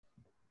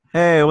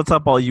Hey, what's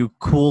up, all you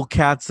cool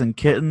cats and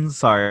kittens?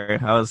 Sorry,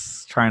 I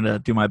was trying to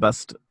do my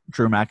best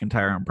Drew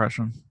McIntyre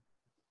impression.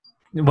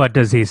 What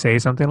does he say?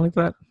 Something like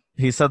that?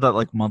 He said that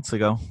like months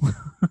ago.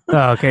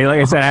 Oh, okay.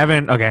 Like I said, I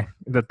haven't. Okay,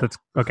 that's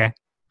okay.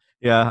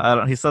 Yeah, I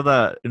don't, he said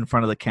that in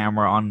front of the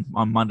camera on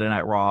Monday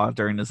Night Raw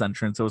during his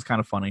entrance. It was kind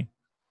of funny.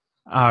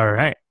 All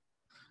right.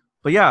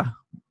 But yeah,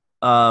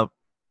 uh,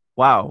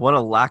 wow, what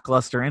a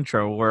lackluster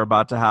intro we're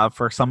about to have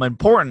for some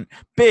important,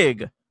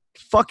 big,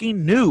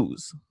 fucking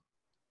news.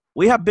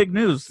 We have big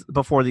news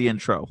before the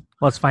intro.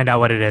 Let's find out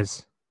what it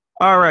is.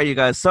 All right, you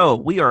guys. So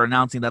we are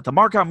announcing that the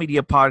Markout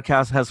Media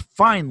podcast has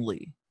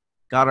finally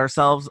got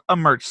ourselves a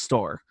merch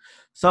store.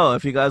 So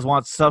if you guys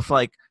want stuff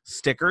like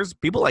stickers,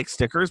 people like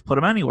stickers, put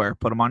them anywhere.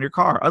 Put them on your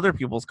car, other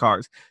people's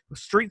cars,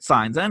 street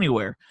signs,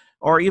 anywhere.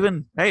 Or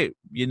even, hey,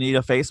 you need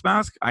a face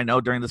mask? I know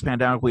during this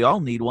pandemic we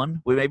all need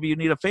one. Maybe you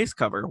need a face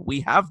cover.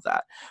 We have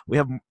that. We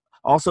have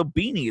also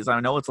beanies. I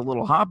know it's a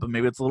little hot, but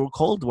maybe it's a little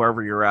cold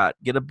wherever you're at.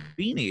 Get a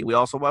beanie. We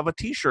also have a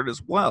t-shirt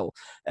as well.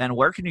 And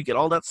where can you get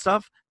all that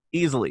stuff?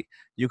 Easily.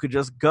 You could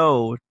just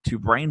go to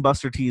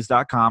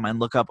brainbustertees.com and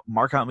look up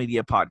Markout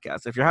Media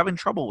Podcast. If you're having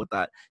trouble with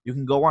that, you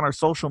can go on our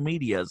social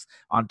medias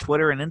on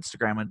Twitter and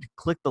Instagram and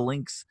click the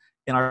links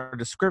in our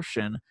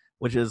description,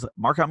 which is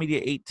Markout Media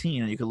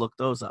 18, and you can look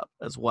those up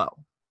as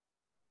well.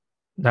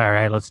 All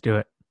right, let's do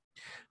it.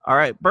 All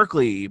right,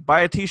 Berkeley,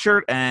 buy a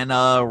t-shirt and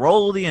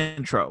roll the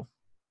intro.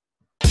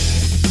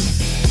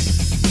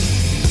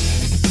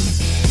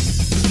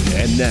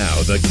 And now,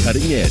 the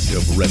cutting edge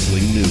of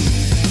wrestling news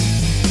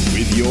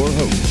with your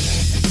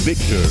hosts,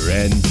 Victor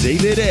and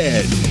David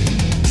Edge.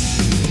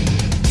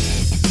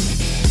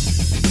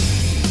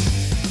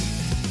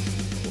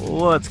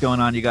 What's going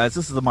on, you guys?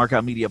 This is the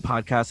Markout Media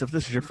Podcast. If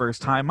this is your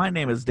first time, my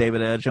name is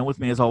David Edge, and with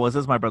me, as always,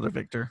 is my brother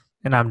Victor.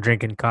 And I'm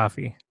drinking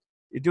coffee.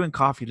 You're doing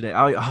coffee today.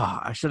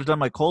 I should have done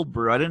my cold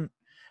brew. I didn't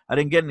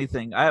get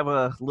anything. I have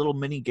a little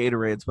mini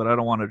Gatorades, but I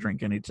don't want to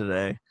drink any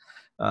today.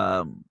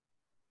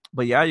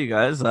 But yeah, you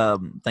guys,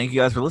 thank you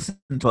guys for listening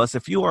to us.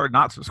 If you are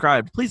not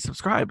subscribed, please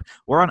subscribe.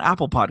 We're on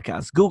Apple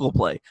Podcasts, Google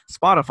Play,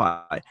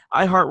 Spotify,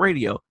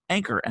 iHeartRadio,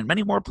 Anchor, and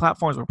many more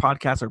platforms where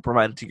podcasts are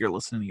provided to your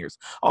listening ears.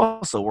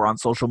 Also, we're on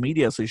social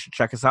media, so you should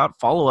check us out,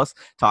 follow us,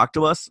 talk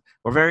to us.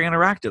 We're very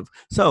interactive.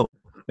 So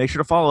make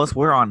sure to follow us.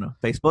 We're on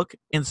Facebook,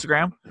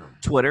 Instagram,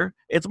 Twitter.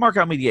 It's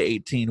Markout Media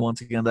 18. Once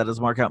again, that is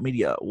Markout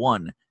Media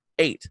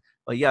 18.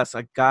 But yes,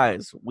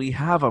 guys, we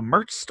have a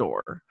merch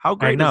store. How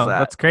great I know, is that?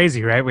 that's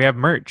crazy, right? We have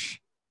merch.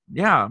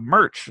 Yeah,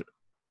 merch.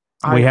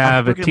 We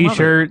have a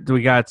t-shirt,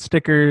 we got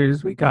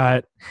stickers, we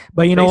got,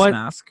 but you know what?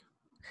 Mask.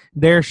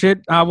 There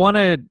should, I want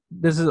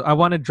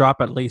to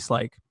drop at least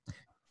like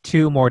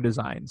 2 more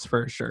designs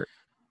for a shirt.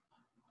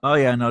 Oh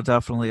yeah, no,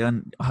 definitely.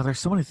 And there's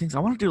so many things. I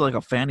want to do like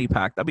a fanny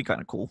pack. That'd be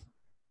kind of cool.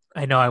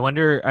 I know. I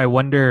wonder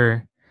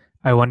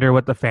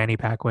what the fanny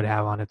pack would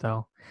have on it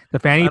though. The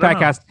fanny pack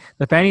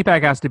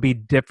has to be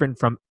different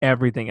from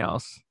everything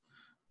else.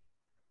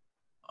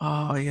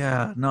 Oh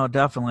yeah, no,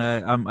 definitely.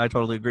 I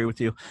totally agree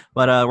with you.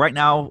 But right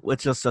now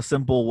it's just a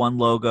simple one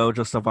logo,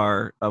 just of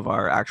our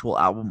actual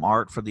album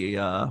art for the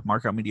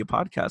Markout Media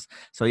Podcast.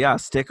 So yeah,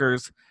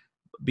 stickers,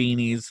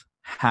 beanies,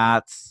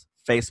 hats,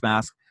 face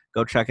mask.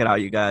 Go check it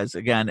out, you guys.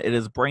 Again, it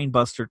is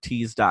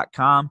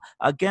brainbustertees.com.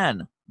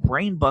 Again,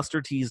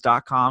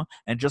 brainbustertees.com,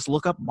 and just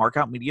look up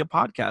Markout Media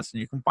Podcast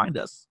and you can find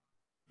us.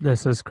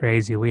 This is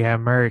crazy. We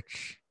have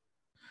merch.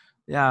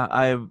 Yeah,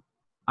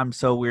 I'm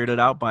so weirded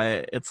out by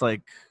it. It's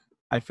like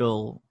I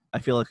feel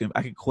like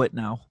I could quit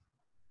now.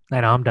 I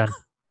know, I'm done.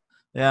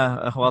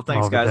 Yeah, well,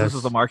 thanks, guys. This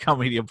is the Markout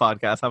Media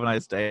Podcast. Have a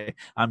nice day.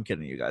 I'm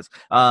kidding, you guys.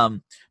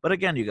 But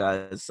again, you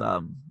guys,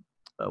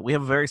 we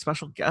have a very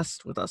special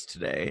guest with us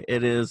today.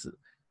 It is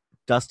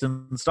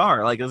Dustin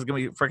Starr. Like, this is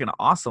gonna be freaking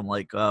awesome.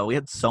 Like, we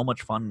had so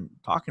much fun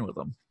talking with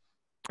him.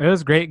 It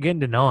was great getting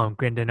to know him,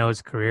 getting to know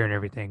his career and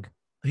everything.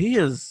 He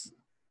is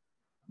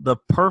the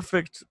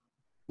perfect,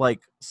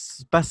 like,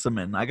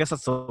 specimen. I guess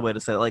that's the way to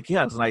say it. Like, he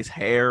has nice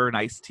hair,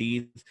 nice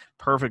teeth,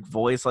 perfect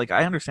voice. Like,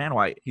 I understand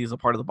why he's a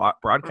part of the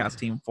broadcast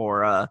team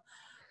for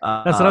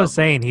that's what I was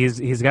saying.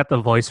 He's got the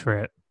voice for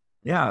it.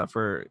 Yeah,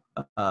 for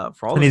all,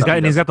 and he's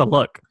got the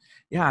look.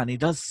 Yeah, and he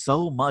does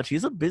so much.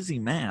 He's a busy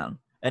man,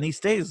 and he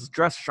stays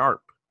dressed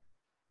sharp.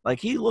 Like,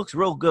 he looks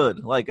real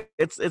good. Like,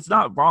 it's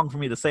not wrong for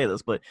me to say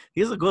this, but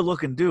he's a good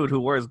looking dude who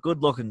wears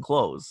good looking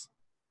clothes.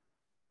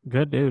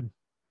 Good dude.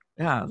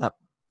 Yeah,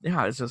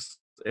 it's just,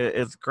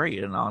 it's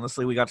great. And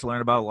honestly, we got to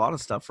learn about a lot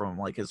of stuff from,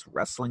 like, his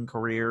wrestling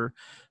career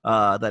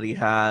that he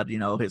had, you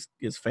know, his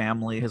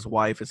family, his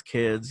wife, his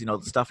kids, you know,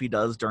 the stuff he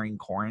does during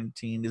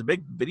quarantine. He's a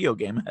big video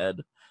game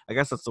head. I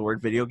guess that's the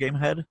word, video game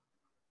head.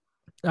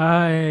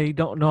 I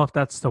don't know if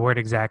that's the word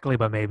exactly,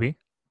 but maybe.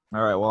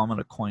 All right, well, I'm going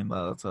to coin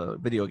that. It's a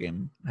video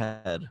game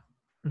head.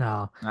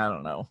 No. I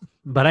don't know.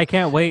 But I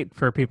can't wait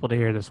for people to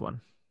hear this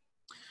one.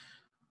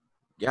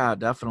 Yeah,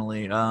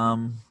 definitely. But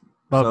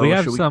so we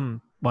have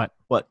some... What?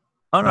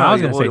 Oh, no, I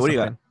was going to say what something. Do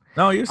you got?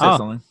 No, you said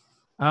something.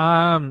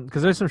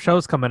 Because there's some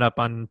shows coming up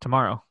on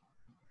tomorrow.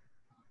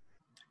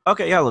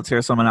 Okay, yeah, let's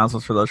hear some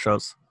announcements for those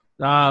shows.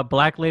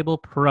 Black Label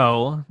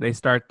Pro, they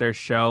start their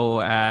show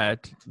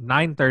at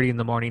 9:30 in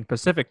the morning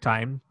Pacific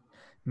time,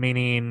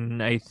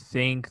 meaning I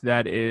think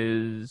that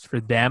is for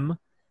them.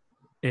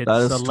 It's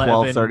That is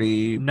 11.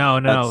 12:30.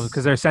 No,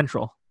 because they're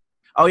Central.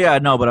 Oh yeah,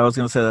 no, but I was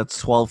gonna say that's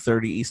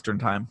 12:30 Eastern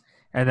time.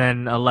 And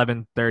then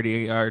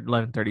 11:30 or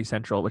 11:30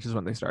 Central, which is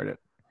when they started.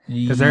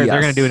 Because they're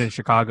gonna do it in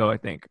Chicago, I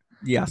think.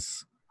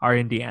 Yes. Or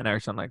Indiana or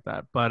something like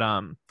that. But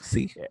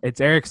See.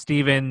 it's Eric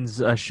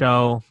Stevens'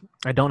 show.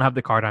 I don't have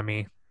the card on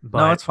me.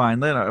 But No, it's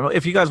fine.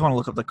 If you guys want to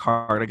look up the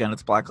card again,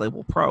 it's Black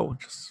Label Pro.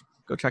 Just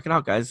go check it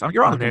out, guys.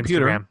 You're on the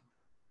computer. Instagram.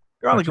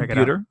 You're on the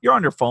computer. You're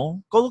on your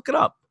phone. Go look it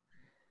up.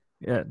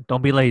 Yeah,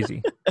 don't be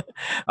lazy.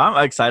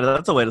 I'm excited.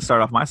 That's a way to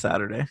start off my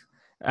Saturday.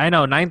 I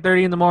know,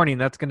 9:30 in the morning.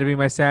 That's going to be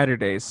my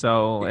Saturday.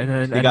 So, and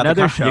then you got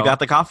another show. You got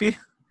the coffee?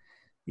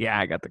 Yeah,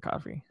 I got the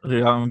coffee.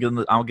 Yeah,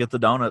 I'll get the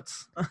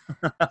donuts.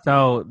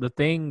 So the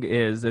thing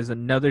is, there's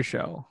another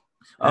show.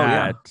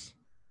 What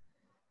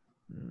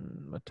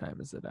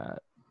time is it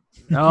at?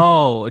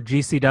 Oh,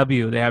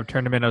 GCW. They have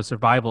Tournament of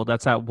Survival.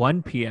 That's at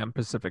 1 p.m.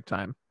 Pacific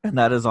time. And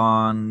that is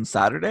on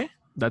Saturday?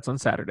 That's on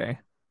Saturday.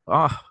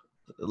 Oh,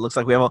 it looks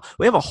like we have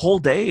a whole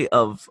day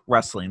of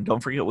wrestling. Don't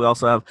forget, we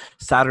also have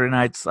Saturday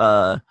night's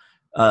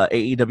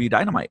AEW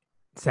Dynamite.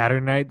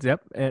 Saturday nights,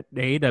 yep, at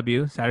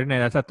AEW. Saturday night,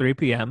 that's at 3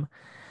 p.m.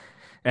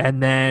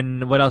 And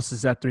then what else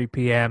is at 3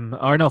 p.m.?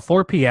 Or no,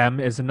 4 p.m.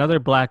 is another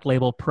Black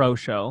Label Pro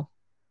show.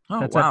 Oh,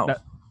 that's wow.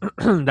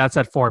 That's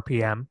at 4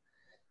 p.m.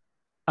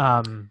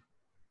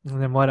 And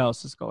then what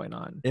else is going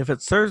on? If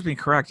it serves me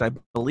correct, I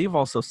believe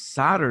also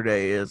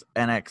Saturday is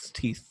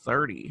NXT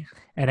 30.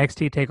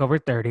 NXT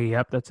TakeOver 30,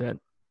 yep, that's it.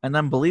 And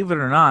then believe it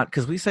or not,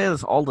 because we say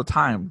this all the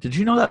time, did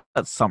you know that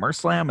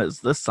SummerSlam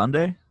is this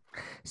Sunday?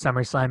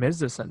 SummerSlam is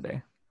this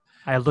Sunday.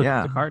 I looked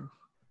at the card.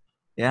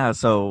 Yeah,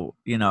 so,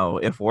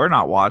 if we're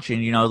not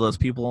watching, those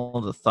people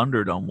in the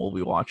Thunderdome will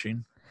be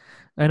watching.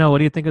 I know. What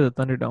do you think of the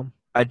Thunderdome?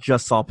 I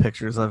just saw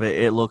pictures of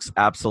it. It looks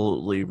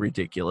absolutely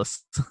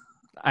ridiculous.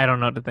 I don't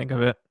know what to think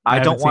of it. I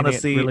don't want to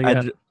see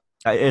really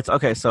it's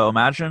okay. So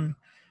imagine,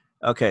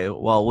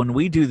 well, when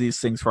we do these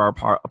things for our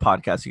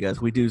podcast, you guys,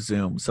 we do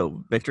Zoom.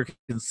 So Victor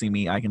can see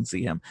me. I can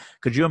see him.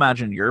 Could you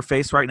imagine your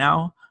face right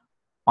now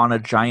on a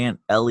giant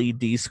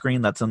LED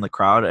screen that's in the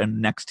crowd,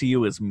 and next to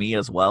you is me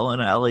as well in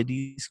an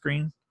LED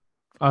screen?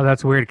 Oh,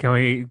 that's weird. Can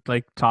we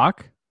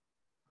talk?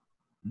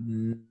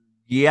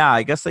 Yeah,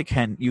 I guess they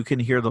can. You can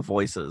hear the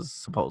voices,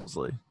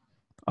 supposedly.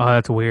 Oh,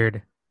 that's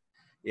weird.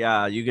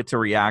 Yeah, you get to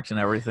react and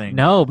everything.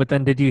 No, but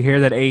then did you hear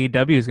that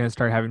AEW is going to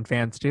start having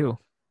fans too?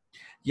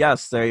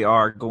 Yes, they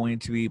are going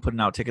to be putting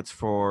out tickets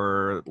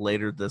for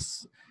later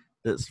this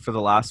for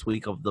the last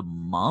week of the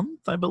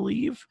month, I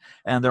believe.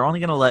 And they're only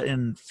going to let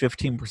in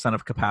 15%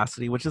 of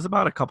capacity, which is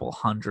about a couple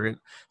hundred.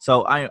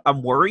 So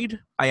I'm worried.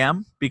 I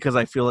am, because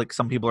I feel like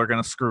some people are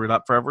going to screw it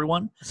up for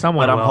everyone.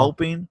 Someone But will. I'm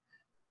hoping,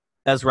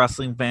 as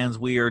wrestling fans,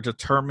 we are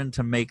determined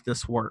to make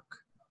this work.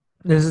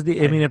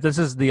 If this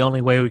is the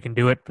only way we can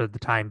do it for the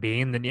time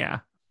being, then yeah.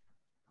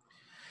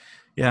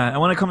 Yeah,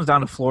 and when it comes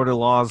down to Florida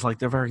laws,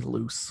 they're very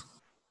loose.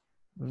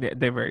 Yeah,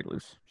 they're very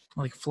loose.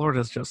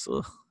 Florida's just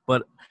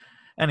But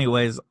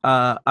anyways,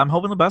 I'm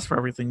hoping the best for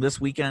everything. This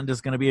weekend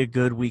is going to be a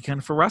good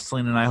weekend for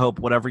wrestling, and I hope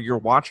whatever you're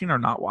watching or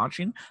not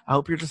watching, I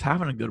hope you're just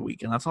having a good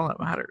weekend. That's all that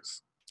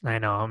matters. I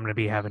know. I'm going to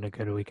be having a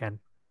good weekend.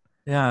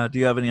 Yeah. Do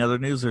you have any other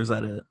news, or is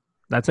that it?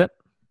 That's it.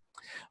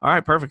 All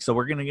right, perfect. So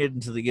we're going to get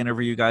into the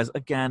interview, guys.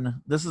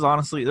 Again, this was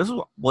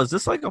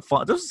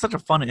such a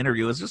fun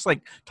interview. It's just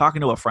like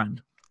talking to a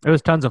friend. It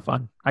was tons of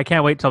fun. I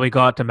can't wait till we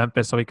go out to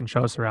Memphis so he can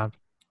show us around.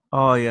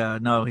 Oh yeah,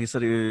 no, he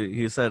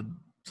said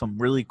some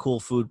really cool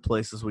food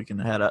places we can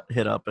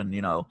hit up,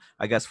 and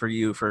I guess for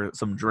you, for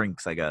some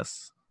drinks, I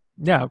guess.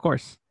 Yeah, of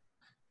course.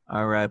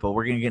 All right, but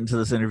we're gonna get into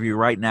this interview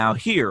right now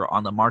here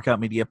on the Markout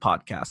Media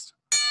Podcast.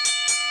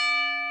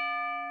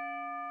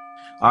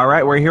 All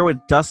right, we're here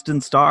with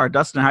Dustin Starr.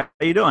 Dustin, how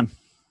you doing?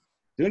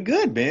 Doing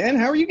good, man.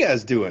 How are you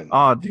guys doing?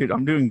 Oh, dude,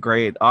 I'm doing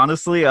great.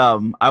 Honestly,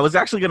 I was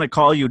actually gonna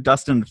call you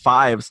Dustin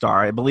 5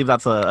 Star. I believe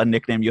that's a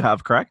nickname you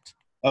have, correct?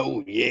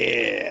 Oh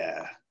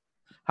yeah.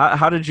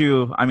 How did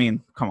you? I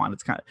mean, come on,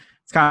 it's kind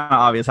of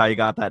obvious how you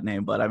got that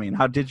name, but I mean,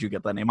 how did you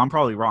get that name? I'm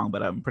probably wrong,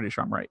 but I'm pretty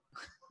sure I'm right.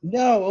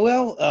 No,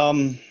 well,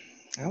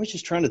 I was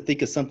just trying to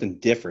think of something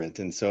different,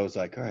 and so I was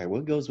like, all right,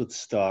 what goes with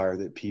Star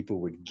that people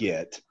would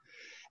get?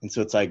 And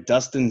so it's like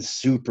Dustin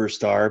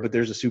Superstar, but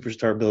there's a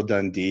Superstar Bill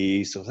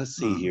Dundee. So let's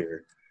see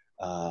here.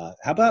 How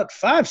about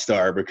 5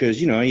 Star?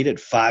 Because, I eat at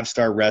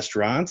 5-star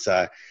restaurants.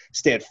 I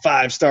stay at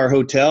 5-star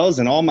hotels,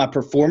 and all my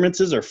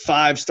performances are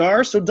 5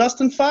 stars. So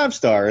Dustin 5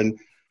 Star. And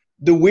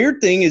the weird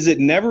thing is it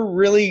never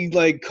really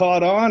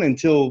caught on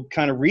until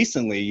kind of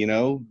recently,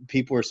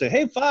 people were saying,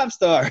 hey, 5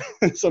 Star.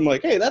 So I'm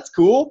like, hey, that's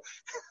cool.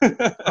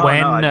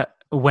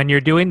 When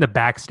you're doing the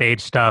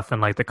backstage stuff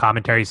and the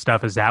commentary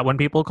stuff, is that when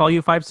people call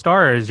you 5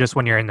 Star, or is it just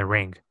when you're in the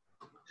ring?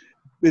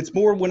 It's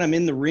more when I'm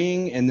in the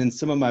ring, and then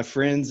some of my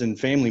friends and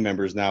family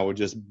members now will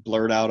just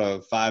blurt out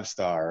a 5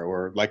 Star,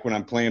 or when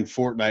I'm playing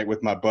Fortnite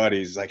with my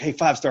buddies, hey,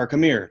 5 Star,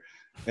 come here.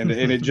 and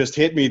it just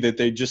hit me that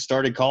they just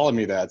started calling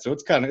me that. So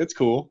it's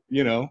cool,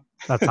 you know.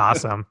 That's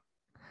awesome.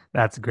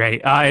 That's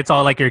great. It's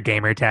all like your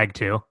gamer tag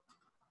too.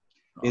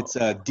 It's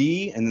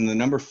D and then the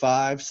number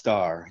 5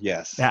 star.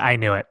 Yes. Yeah, I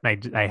knew it.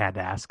 I had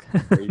to ask.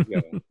 There you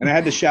go. And I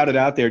had to shout it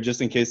out there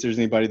just in case there's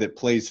anybody that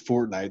plays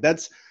Fortnite.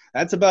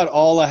 That's about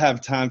all I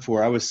have time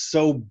for. I was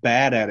so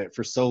bad at it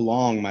for so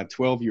long. My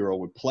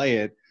 12-year-old would play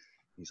it.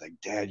 He's like,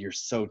 Dad, you're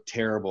so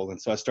terrible.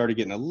 And so I started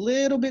getting a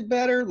little bit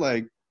better.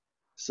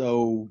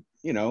 So,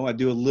 you know, I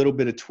do a little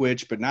bit of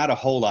Twitch, but not a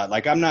whole lot.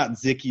 Like, I'm not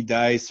Zicky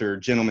Dice or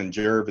Gentleman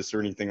Jervis or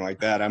anything like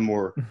that. I'm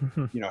more,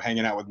 you know,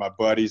 hanging out with my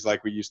buddies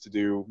like we used to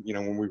do, you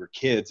know, when we were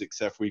kids,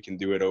 except we can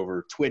do it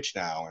over Twitch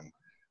now and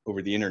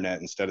over the internet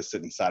instead of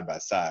sitting side by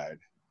side.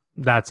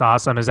 That's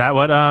awesome. Is that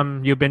what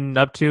you've been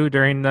up to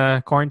during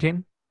the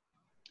quarantine?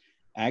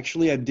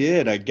 Actually, I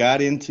did. I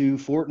got into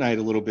Fortnite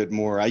a little bit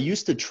more. I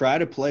used to try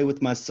to play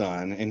with my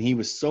son, and he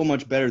was so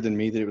much better than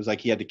me that it was like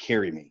he had to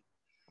carry me.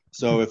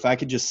 So if I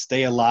could just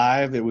stay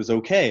alive, it was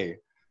okay.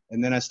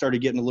 And then I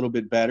started getting a little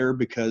bit better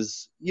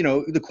because, you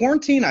know, the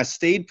quarantine, I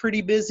stayed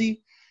pretty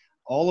busy.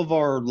 All of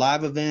our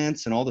live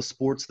events and all the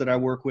sports that I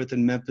work with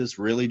in Memphis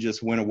really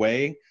just went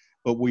away.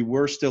 But we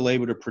were still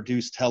able to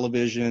produce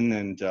television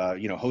and,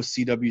 you know, host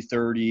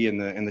CW30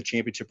 and the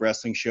Championship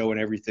Wrestling show and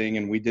everything.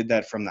 And we did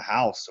that from the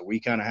house. So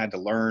we kind of had to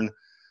learn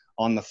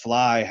on the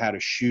fly how to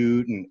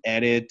shoot and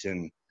edit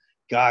and,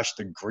 gosh,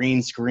 the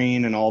green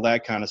screen and all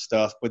that kind of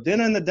stuff. But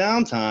then in the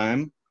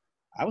downtime,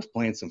 I was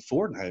playing some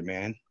Fortnite,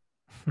 man.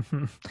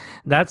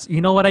 That's, you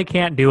know what I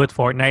can't do with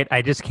Fortnite?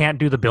 I just can't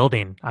do the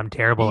building. I'm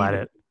terrible at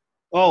it.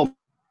 Oh,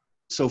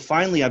 so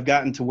finally I've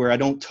gotten to where I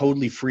don't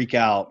totally freak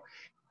out,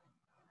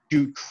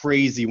 shoot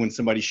crazy when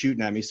somebody's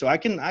shooting at me. So I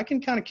can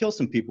kind of kill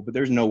some people, but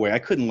there's no way I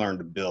couldn't learn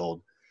to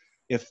build.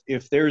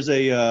 If there's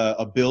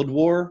a build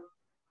war,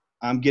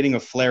 I'm getting a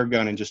flare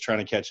gun and just trying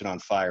to catch it on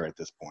fire at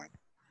this point.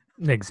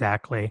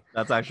 Exactly.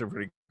 That's actually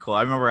pretty cool.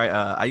 I remember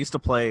I used to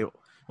play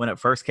when it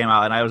first came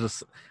out, and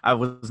I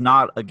was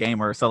not a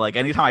gamer, so like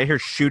anytime I hear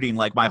shooting,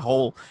 like my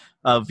whole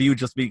view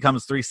just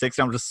becomes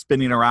 360. I'm just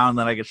spinning around, and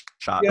then I get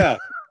shot. Yeah.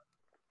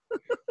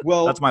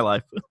 Well, that's my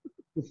life.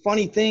 The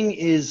funny thing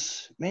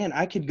is, man,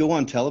 I could go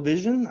on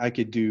television. I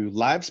could do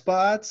live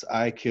spots.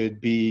 I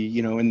could be,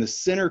 you know, in the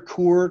center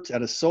court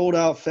at a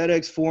sold-out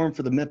FedEx Forum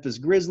for the Memphis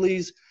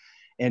Grizzlies,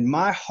 and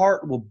my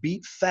heart will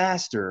beat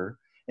faster,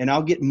 and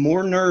I'll get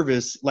more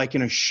nervous like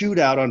in a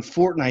shootout on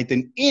Fortnite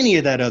than any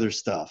of that other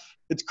stuff.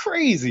 It's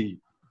crazy.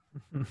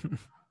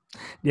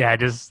 Yeah,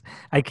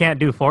 I can't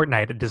do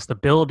Fortnite. Just the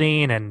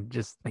building and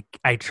just like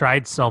I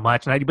tried so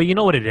much. But you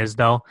know what it is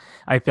though?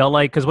 I felt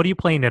like, because what are you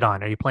playing it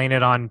on? Are you playing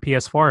it on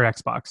PS4 or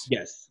Xbox?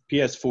 Yes,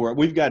 PS4.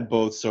 We've got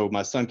both, so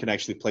my son can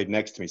actually play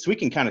next to me. So we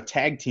can kind of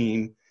tag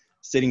team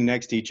sitting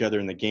next to each other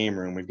in the game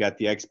room. We've got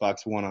the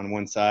Xbox One on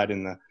one side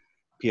and the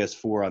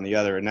PS4 on the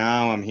other. And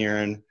now I'm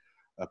hearing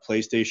a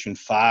PlayStation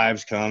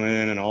 5's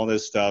coming and all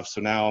this stuff. So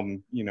now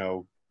I'm going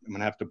to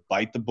have to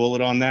bite the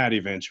bullet on that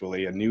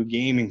eventually, a new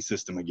gaming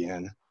system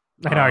again.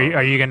 I know.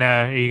 Are you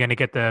gonna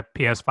get the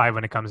PS5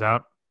 when it comes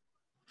out?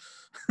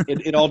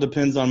 It all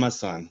depends on my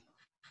son,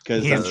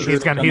 because I'm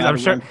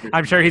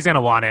sure he's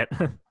gonna want it.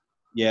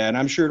 Yeah, and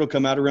I'm sure it'll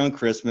come out around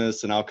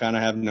Christmas, and I'll kind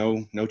of have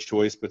no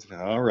choice but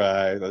all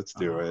right, let's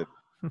do it.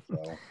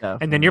 So.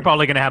 And then you're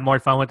probably gonna have more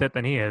fun with it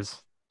than he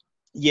is.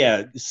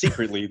 Yeah,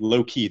 secretly,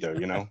 low key though,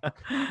 you know.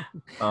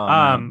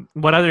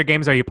 What other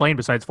games are you playing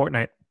besides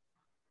Fortnite?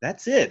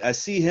 That's it. I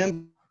see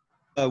him.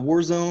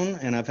 Warzone,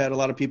 and I've had a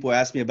lot of people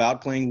ask me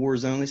about playing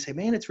Warzone. They say,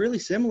 "Man, it's really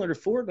similar to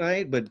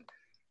Fortnite," but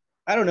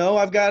I don't know.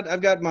 I've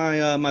got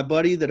my my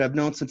buddy that I've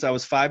known since I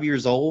was 5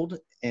 years old,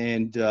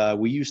 and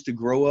we used to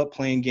grow up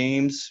playing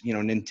games. You know,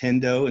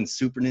 Nintendo and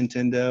Super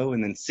Nintendo,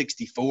 and then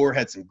 64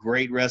 had some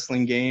great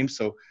wrestling games.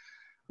 So,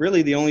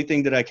 really, the only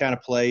thing that I kind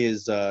of play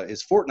is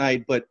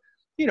Fortnite. But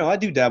you know, I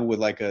do dabble with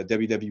like a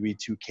WWE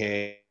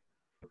 2K,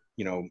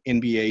 you know,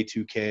 NBA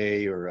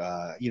 2K,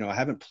 or you know, I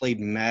haven't played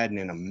Madden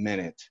in a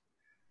minute.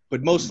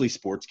 But mostly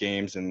sports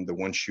games, and the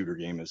one shooter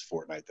game is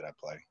Fortnite that I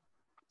play.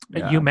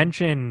 Yeah. You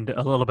mentioned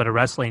a little bit of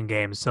wrestling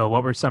games. So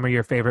what were some of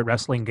your favorite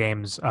wrestling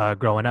games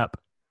growing up?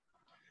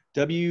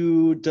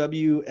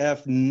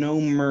 WWF No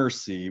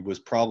Mercy was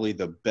probably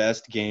the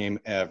best game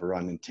ever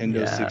on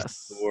Nintendo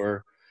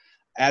 64.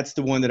 That's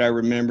the one that I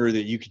remember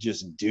that you could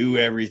just do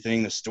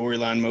everything. The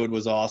storyline mode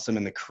was awesome,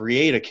 and the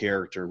create a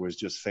character was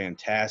just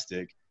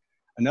fantastic.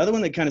 Another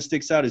one that kind of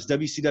sticks out is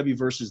WCW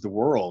versus the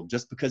World,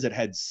 just because it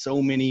had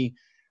so many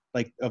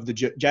like of the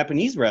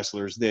Japanese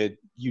wrestlers that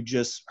you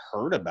just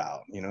heard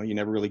about. You know, you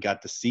never really got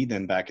to see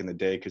them back in the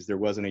day because there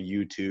wasn't a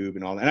YouTube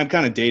and all that. And I'm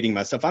kind of dating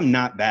myself. I'm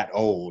not that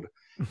old.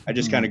 I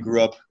just kind of grew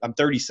up. I'm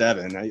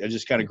 37. I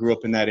just kind of grew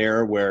up in that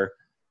era where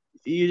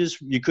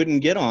you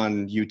couldn't get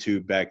on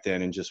YouTube back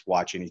then and just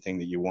watch anything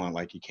that you want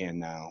like you can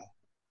now.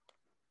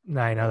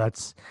 I know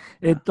that's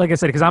it. Like I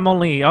said, because I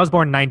was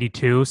born in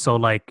 92, so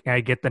like I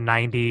get the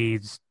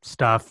 90s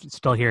stuff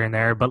still here and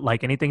there, but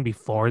like anything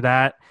before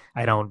that,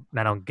 I don't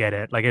get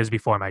it. Like it was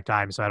before my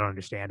time, so I don't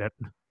understand it.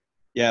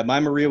 Yeah,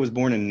 my Maria was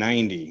born in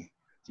 90,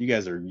 you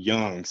guys are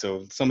young.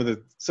 So some of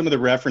the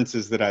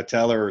references that I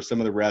tell her, or some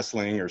of the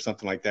wrestling or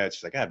something like that,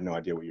 she's like, I have no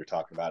idea what you're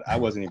talking about. I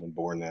wasn't even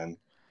born then.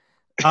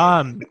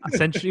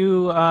 Since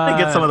you I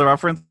get some of the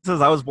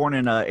references. I was born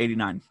in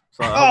 '89.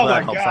 So Oh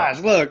my gosh,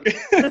 look.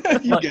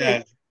 You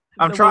guys.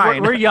 I'm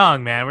trying. We're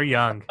young, man. We're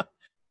young.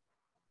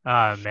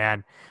 Oh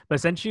man. But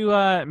since you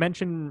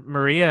mentioned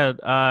Maria,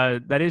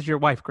 that is your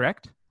wife,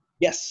 correct?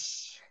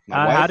 Yes.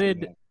 My wife, how did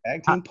and my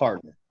tag team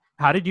partner.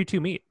 How did you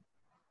two meet?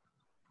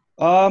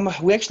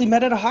 We actually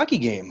met at a hockey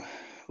game.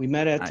 We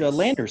met at Nice.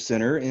 Lander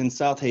Center in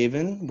South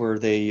Haven, where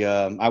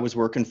I was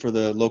working for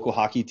the local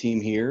hockey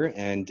team here,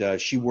 and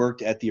she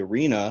worked at the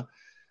arena,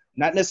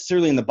 not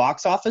necessarily in the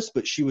box office,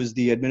 but she was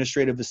the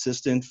administrative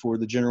assistant for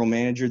the general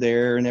manager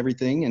there and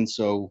everything. And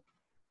so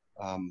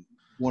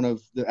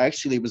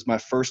actually it was my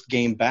first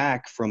game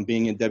back from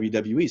being in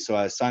WWE. So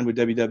I signed with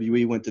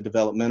WWE, went to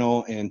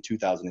developmental in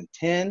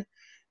 2010.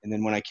 And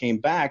then when I came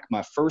back,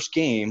 my first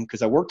game,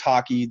 because I worked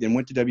hockey, then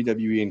went to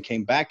WWE and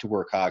came back to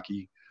work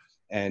hockey.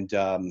 And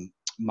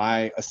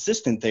my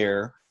assistant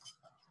there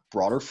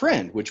brought her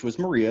friend, which was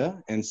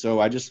Maria. And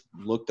so I just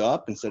looked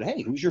up and said,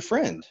 hey, who's your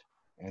friend?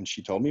 And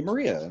she told me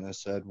Maria. And I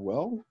said,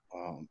 well,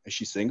 is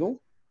she single?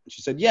 And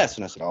she said, yes.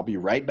 And I said, I'll be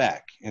right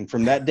back. And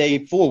from that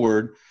day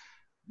forward,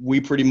 we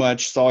pretty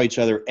much saw each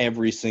other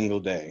every single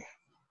day.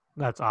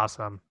 That's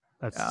awesome.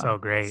 That's so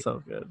great.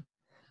 So good.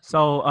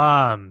 So,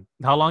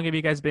 how long have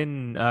you guys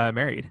been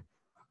married?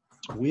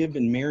 We have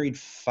been married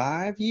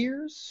 5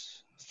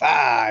 years.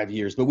 5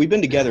 years, but we've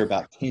been together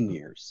about 10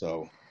 years.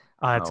 So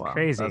That's wow.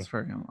 crazy. That's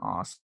freaking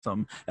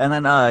awesome. And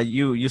then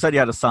you said you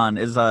had a son.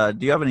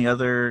 Do you have any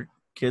other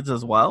kids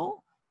as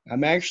well?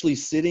 I'm actually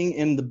sitting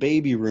in the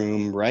baby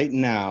room right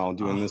now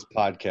doing this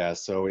podcast.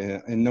 So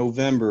in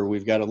November,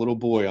 we've got a little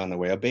boy on the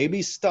way, a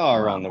baby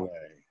star on the way.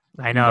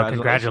 I know.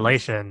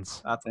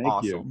 Congratulations. That's Thank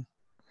awesome. you.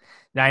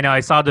 I know. I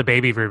saw the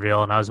baby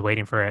reveal and I was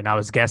waiting for it and I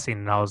was guessing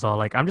and I was all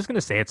like, I'm just going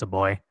to say it's a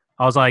boy.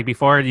 I was like,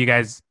 before you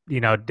guys,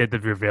 did the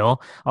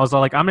reveal, I was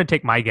all like, I'm going to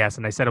take my guess.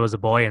 And I said it was a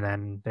boy. And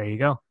then there you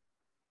go.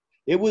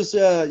 It was,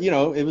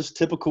 it was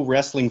typical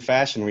wrestling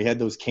fashion. We had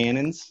those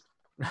cannons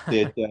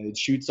that it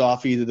shoots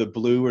off either the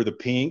blue or the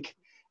pink.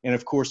 And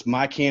of course,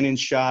 my cannon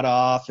shot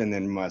off, and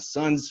then my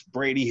son's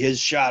Brady, his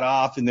shot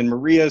off, and then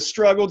Maria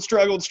struggled,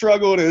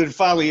 and then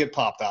finally it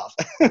popped off.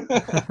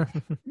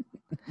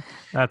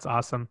 That's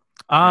awesome.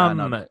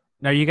 Yeah,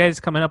 Are you guys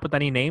coming up with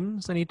any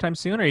names anytime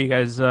soon? Or are you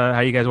guys, how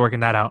are you guys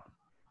working that out?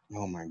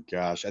 Oh my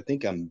gosh, I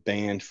think I'm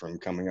banned from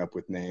coming up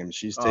with names.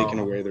 She's taken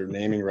away their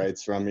naming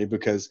rights from me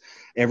because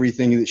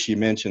everything that she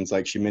mentions,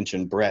 like she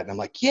mentioned Brett, and I'm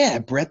like, yeah,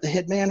 Brett the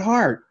Hitman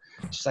Hart.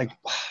 She's like,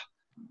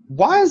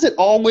 why is it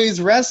always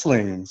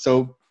wrestling?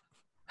 So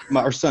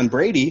our son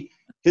Brady,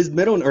 his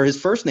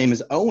first name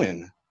is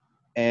Owen.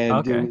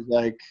 And it was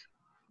like,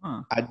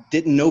 I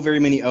didn't know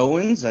very many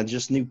Owens. I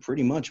just knew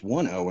pretty much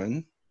one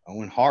Owen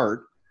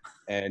Hart.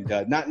 And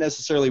not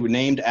necessarily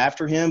named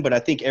after him, but I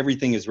think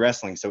everything is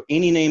wrestling. So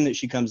any name that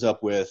she comes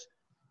up with,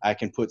 I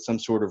can put some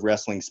sort of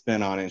wrestling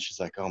spin on it. And she's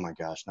like, oh my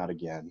gosh, not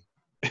again.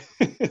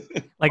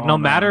 Like no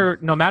matter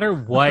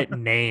what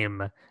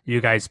name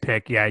you guys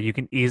pick, yeah, you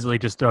can easily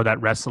just throw that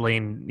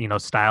wrestling,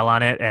 style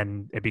on it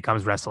and it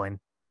becomes wrestling.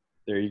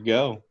 There you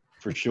go.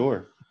 For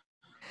sure.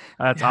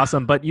 That's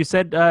awesome. But you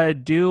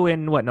said due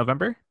in what,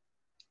 November?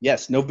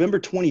 Yes, November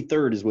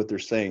 23rd is what they're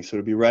saying. So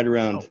it'll be right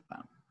around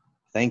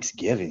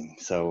Thanksgiving.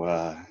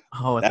 So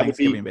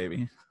Thanksgiving,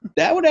 baby.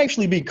 That would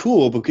actually be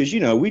cool because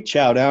we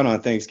chow down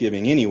on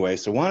Thanksgiving anyway.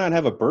 So why not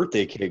have a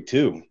birthday cake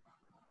too?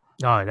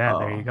 Oh, yeah,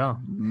 there you go.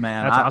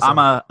 Man, that's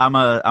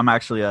awesome. I'm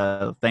actually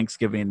a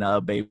Thanksgiving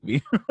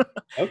baby.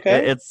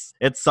 Okay.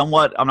 It's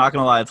somewhat, I'm not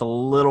gonna lie, it's a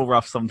little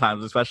rough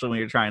sometimes, especially when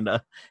you're trying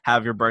to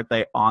have your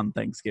birthday on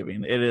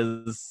Thanksgiving.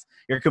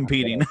 You're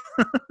competing.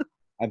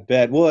 I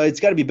bet. Well, it's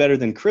got to be better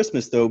than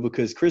Christmas, though,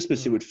 because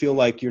Christmas, it would feel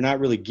like you're not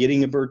really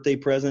getting a birthday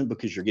present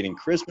because you're getting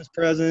Christmas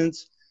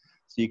presents.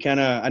 So you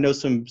I know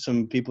some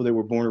people that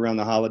were born around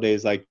the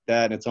holidays like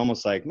that, and it's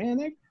almost like,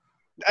 man,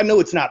 I know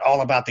it's not all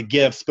about the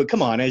gifts, but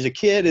come on, as a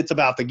kid, it's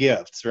about the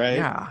gifts, right?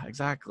 Yeah,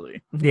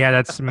 exactly. Yeah,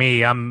 that's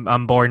me.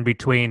 I'm born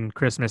between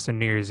Christmas and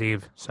New Year's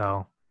Eve,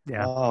 so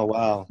yeah. Oh,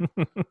 wow.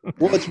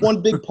 Well, it's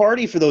one big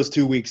party for those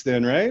 2 weeks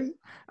then, right?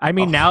 I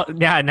mean, now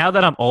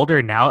that I'm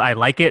older, now I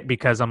like it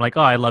because I'm like,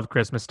 I love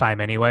Christmas time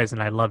anyways,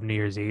 and I love New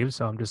Year's Eve.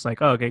 So I'm just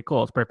like, okay,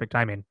 cool. It's perfect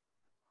timing.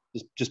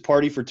 Just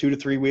party for 2 to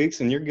 3 weeks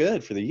and you're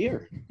good for the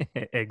year.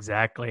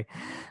 Exactly.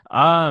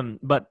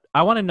 But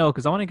I want to know,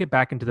 because I want to get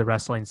back into the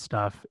wrestling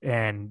stuff.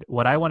 And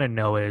what I want to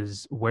know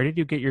is, where did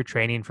you get your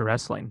training for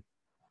wrestling?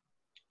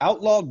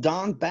 Outlaw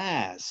Don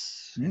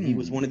Bass. He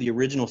was one of the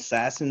original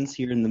assassins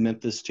here in the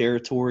Memphis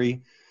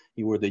territory.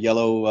 He wore the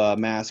yellow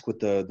mask with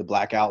the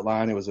black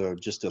outline. It was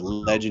just a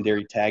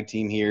legendary tag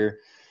team here.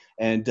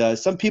 And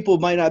some people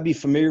might not be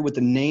familiar with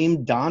the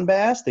name Don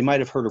Bass. They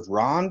might have heard of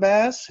Ron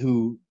Bass,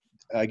 who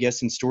I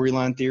guess in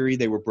storyline theory,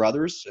 they were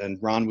brothers. And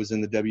Ron was in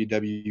the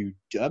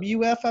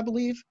WWF, I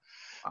believe.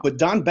 But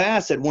Don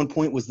Bass at one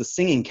point was the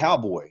singing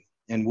cowboy.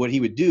 And what he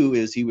would do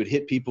is he would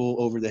hit people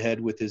over the head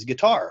with his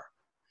guitar.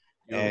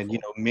 And,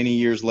 many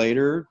years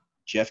later,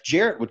 Jeff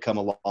Jarrett would come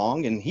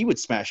along and he would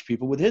smash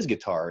people with his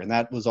guitar. And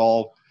that was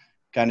all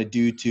kind of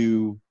due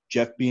to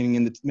Jeff being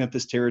in the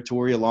Memphis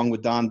territory along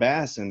with Don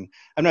Bass. And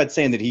I'm not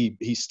saying that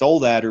he stole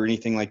that or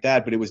anything like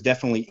that, but it was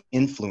definitely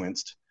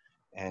influenced.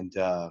 And,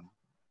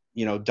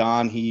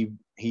 Don,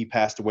 he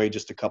passed away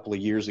just a couple of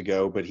years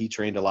ago, but he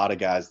trained a lot of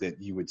guys that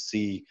you would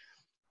see,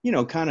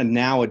 kind of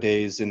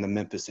nowadays in the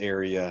Memphis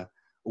area,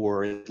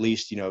 or at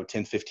least,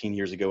 10, 15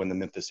 years ago in the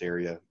Memphis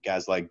area,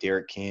 guys like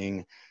Derek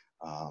King,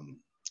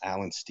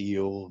 Alan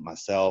Steele,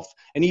 myself.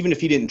 And even if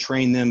he didn't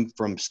train them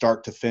from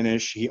start to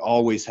finish, he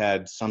always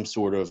had some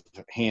sort of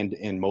hand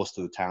in most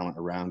of the talent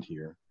around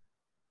here.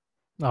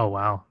 Oh,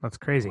 wow. That's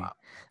crazy.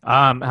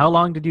 Wow. How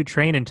long did you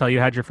train until you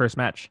had your first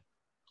match?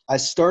 I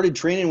started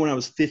training when I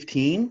was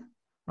 15.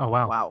 Oh,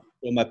 wow. Wow.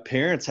 So my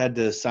parents had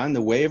to sign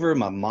the waiver.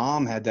 My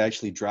mom had to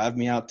actually drive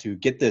me out to,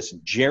 get this,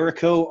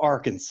 Jericho,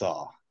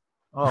 Arkansas.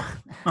 Oh,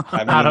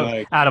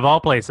 out of all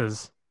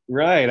places.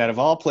 Right. Out of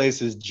all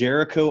places,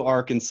 Jericho,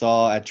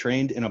 Arkansas. I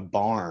trained in a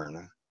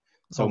barn.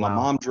 So my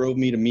mom drove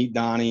me to meet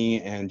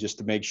Donnie, and just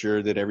to make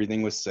sure that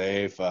everything was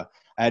safe. I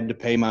had to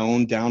pay my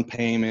own down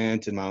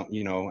payment, and I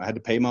had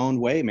to pay my own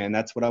way, man.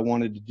 That's what I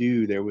wanted to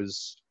do. There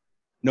was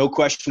no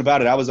question about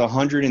it. I was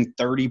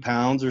 130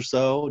 pounds or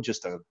so,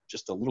 just a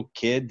little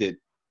kid that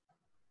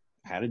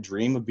had a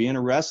dream of being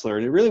a wrestler.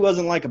 And it really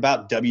wasn't like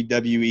about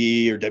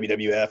WWE or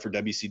WWF or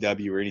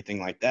WCW or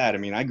anything like that. I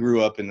mean, I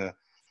grew up in the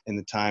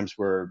times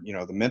where,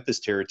 the Memphis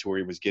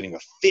territory was getting a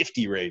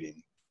 50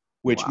 rating,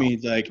 which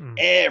means like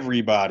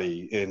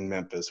everybody in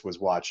Memphis was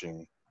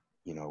watching,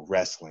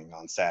 wrestling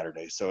on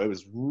Saturday. So it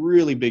was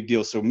really big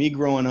deal. So me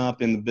growing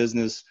up in the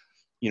business,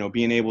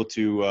 being able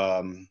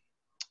to,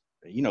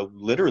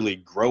 literally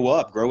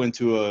grow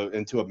into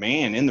a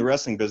man in the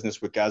wrestling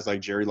business with guys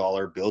like Jerry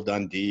Lawler, Bill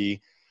Dundee,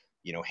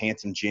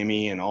 Handsome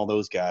Jimmy, and all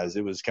those guys.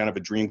 It was kind of a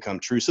dream come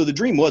true. So the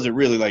dream wasn't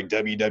really like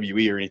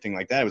WWE or anything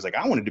like that. It was like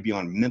I wanted to be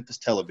on Memphis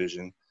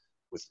television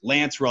with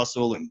Lance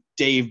Russell and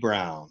Dave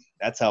Brown.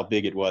 That's how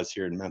big it was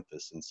here in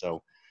Memphis. And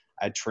so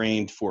I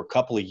trained for a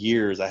couple of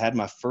years. I had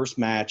my first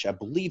match. I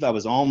believe I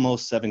was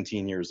almost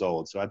 17 years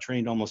old. So I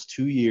trained almost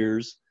 2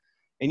 years.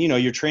 And,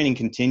 your training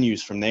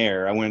continues from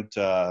there. I went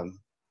it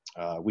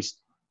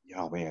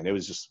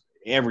was just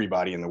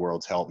everybody in the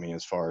world's helped me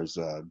as far as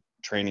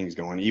training is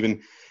going.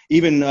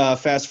 Even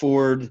fast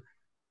forward,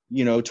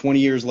 20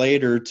 years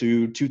later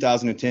to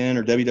 2010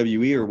 or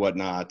WWE or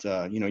whatnot,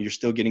 you're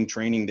still getting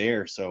training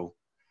there. So,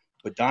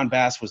 but Don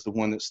Bass was the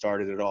one that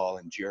started it all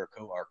in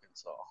Jericho,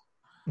 Arkansas.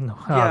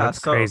 Oh, yeah, that's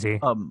crazy.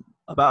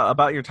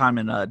 About your time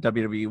in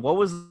WWE, what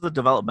was the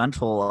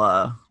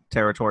developmental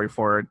territory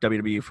for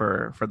WWE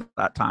for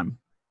that time?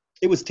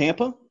 It was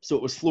Tampa, so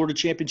it was Florida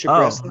Championship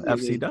Wrestling.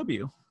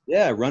 FCW.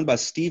 Yeah, run by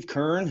Steve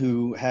Kern,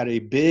 who had a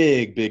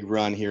big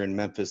run here in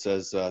Memphis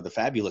as the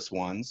Fabulous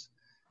Ones.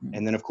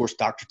 And then, of course,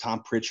 Dr.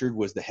 Tom Pritchard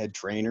was the head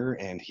trainer,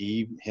 and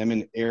him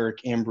and Eric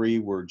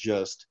Embry were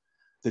just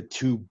the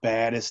two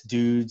baddest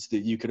dudes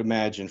that you could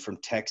imagine from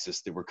Texas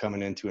that were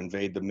coming in to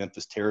invade the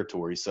Memphis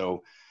territory.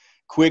 So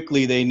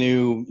quickly they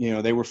knew,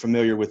 they were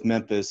familiar with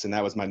Memphis, and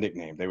that was my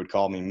nickname. They would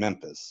call me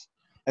Memphis.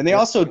 And they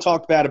also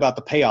talked bad about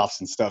the payoffs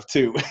and stuff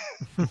too.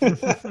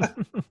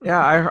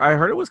 Yeah, I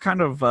heard it was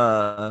kind of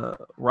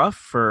rough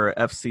for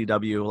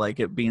FCW, like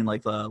it being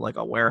like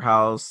a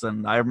warehouse.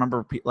 And I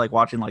remember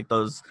watching like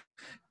those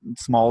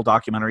small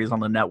documentaries on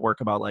the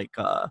network about like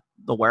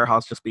the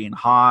warehouse just being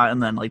hot,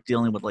 and then like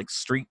dealing with like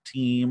street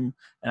team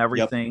and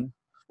everything. Yep.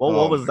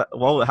 What was that?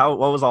 What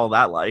was all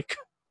that like?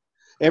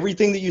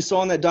 Everything that you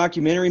saw in that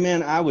documentary,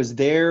 man, I was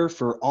there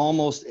for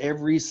almost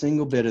every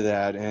single bit of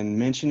that. And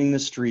mentioning the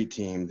street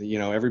team,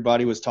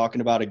 everybody was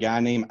talking about a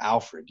guy named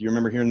Alfred. Do you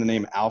remember hearing the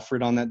name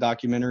Alfred on that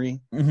documentary?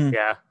 Mm-hmm.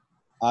 Yeah.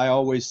 I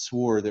always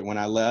swore that when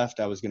I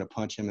left, I was going to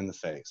punch him in the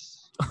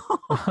face.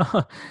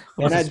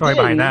 What's the story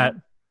behind that?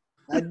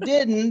 I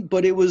didn't,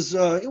 but it was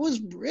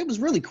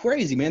really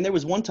crazy, man. There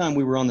was one time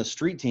we were on the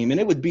street team, and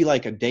it would be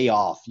like a day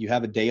off. You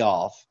have a day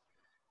off,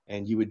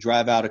 and you would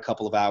drive out a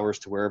couple of hours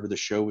to wherever the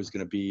show was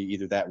going to be,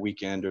 either that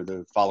weekend or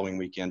the following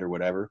weekend or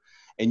whatever.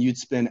 And you'd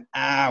spend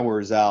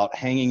hours out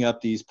hanging up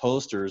these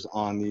posters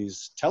on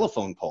these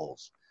telephone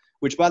poles,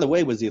 which, by the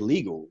way, was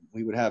illegal.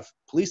 We would have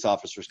police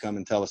officers come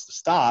and tell us to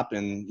stop,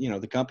 and,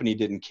 the company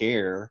didn't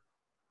care,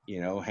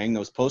 hang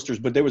those posters.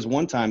 But there was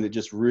one time that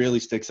just really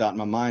sticks out in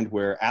my mind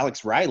where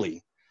Alex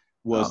Riley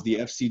was the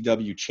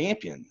FCW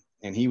champion.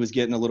 And he was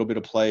getting a little bit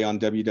of play on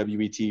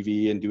WWE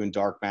TV and doing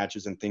dark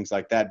matches and things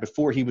like that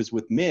before he was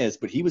with Miz,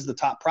 but he was the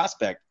top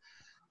prospect.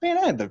 Man,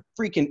 I had the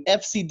freaking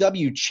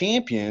FCW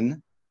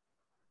champion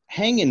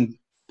hanging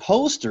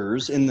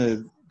posters in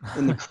the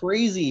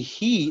crazy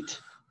heat.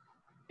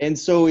 And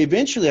so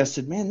eventually I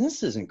said, man,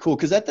 this isn't cool.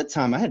 Because at that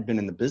time I had been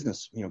in the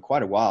business,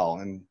 quite a while.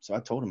 And so I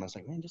told him, I was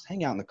like, man, just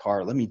hang out in the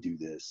car. Let me do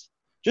this.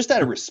 Just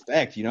out of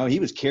respect, he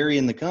was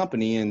carrying the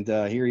company, and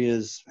here he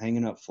is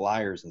hanging up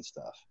flyers and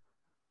stuff.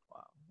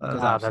 That is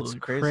Wow, that's absolutely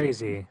crazy.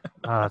 crazy.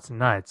 Oh, that's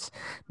nuts.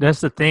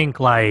 Just to think,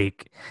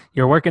 like,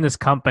 you're working this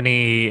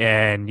company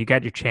and you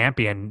got your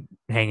champion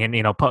hanging,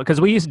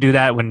 because we used to do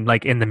that when,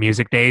 like, in the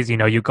music days,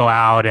 you go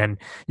out and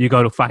you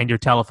go to find your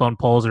telephone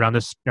poles around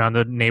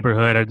the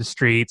neighborhood or the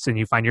streets, and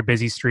you find your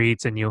busy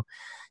streets, and you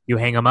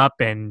hang them up,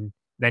 and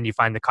then you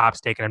find the cops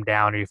taking them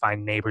down, or you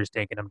find neighbors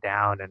taking them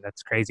down, and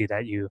that's crazy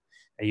that you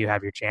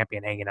have your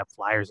champion hanging up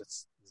flyers.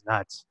 It's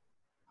nuts.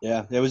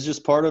 Yeah, it was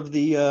just part of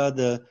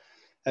the.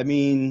 I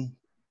mean,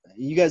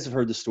 you guys have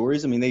heard the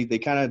stories. I mean, they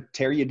kind of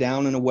tear you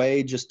down in a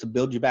way just to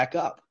build you back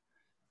up.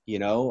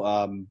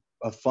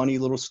 A funny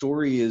little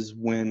story is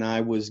when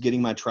I was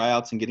getting my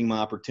tryouts and getting my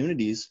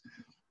opportunities.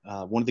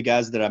 One of the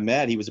guys that I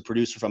met, he was a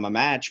producer from a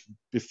match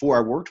before I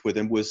worked with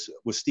him, was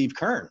Steve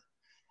Kern.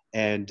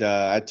 And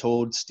I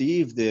told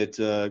Steve that,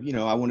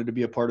 I wanted to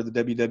be a part of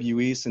the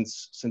WWE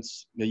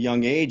since a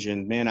young age.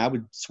 And, man, I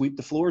would sweep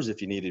the floors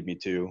if you needed me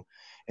to.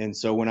 And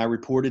so when I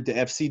reported to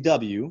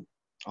FCW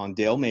on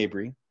Dale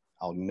Mabry,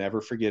 I'll never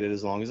forget it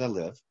as long as I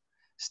live.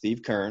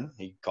 Steve Kern,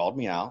 he called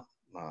me out,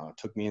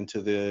 took me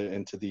into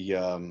the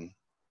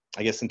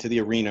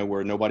arena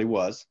where nobody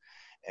was,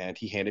 and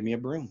he handed me a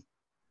broom.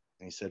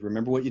 And he said,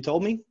 "Remember what you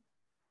told me?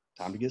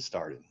 Time to get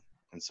started."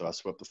 And so I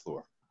swept the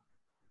floor.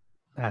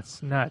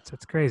 That's nuts.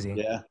 That's crazy.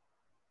 Yeah.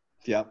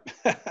 Yep.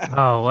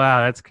 Oh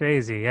wow, that's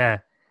crazy. Yeah.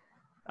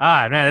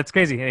 Ah man, that's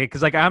crazy.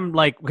 Because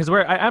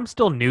I'm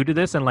still new to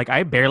this, and like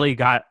I barely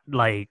got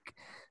like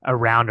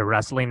around a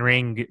wrestling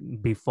ring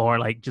before,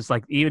 like just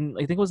like even I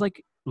think it was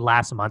like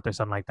last month or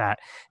something like that.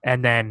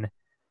 And then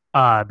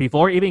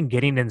before even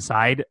getting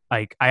inside,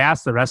 like I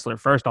asked the wrestler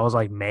first, I was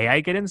like, may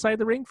I get inside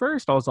the ring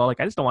first? I was all like,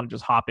 I just don't want to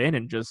just hop in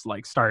and just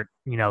like start,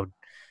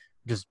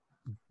 just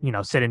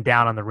sitting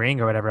down on the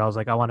ring or whatever. I was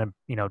like, I want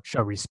to,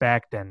 show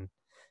respect and,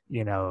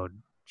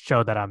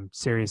 show that I'm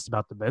serious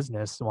about the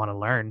business, want to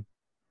learn.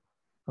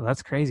 Well,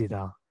 that's crazy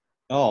though.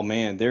 Oh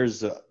man,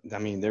 there's a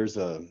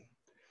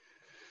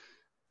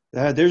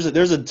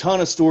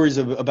ton of stories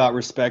about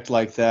respect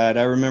like that.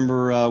 I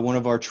remember one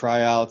of our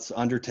tryouts,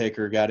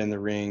 Undertaker got in the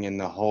ring and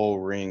the whole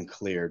ring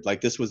cleared. Like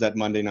this was at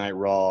Monday Night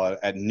Raw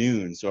at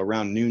noon. So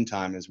around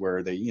noontime is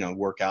where they,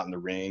 work out in the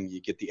ring.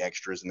 You get the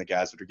extras and the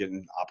guys that are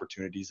getting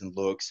opportunities and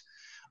looks.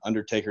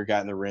 Undertaker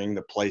got in the ring,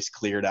 the place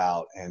cleared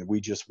out, and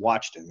we just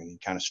watched him. And he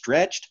kind of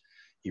stretched.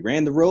 He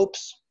ran the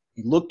ropes.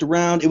 He looked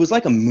around. It was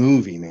like a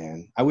movie,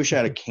 man. I wish I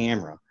had a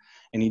camera.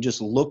 And he just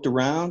looked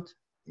around.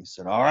 He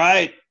said, "All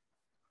right.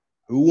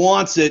 Who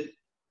wants it?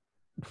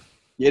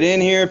 Get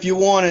in here if you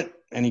want it."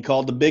 And he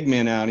called the big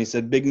men out. He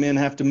said, "Big men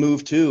have to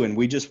move too." And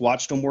we just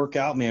watched them work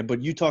out, man.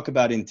 But you talk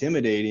about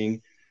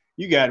intimidating.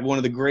 You got one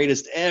of the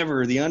greatest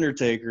ever, The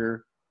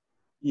Undertaker,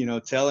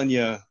 telling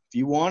you, if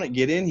you want it,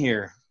 get in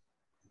here.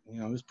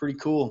 It was pretty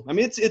cool. I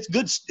mean, it's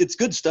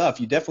good stuff.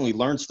 You definitely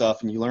learn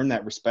stuff, and you learn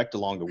that respect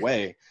along the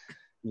way.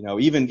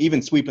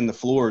 Even sweeping the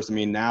floors. I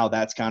mean, now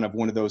that's kind of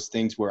one of those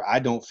things where I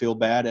don't feel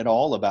bad at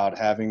all about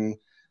having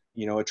 –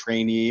 a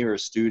trainee or a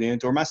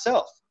student or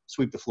myself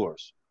sweep the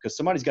floors, because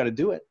somebody's got to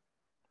do it.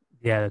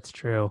 Yeah, that's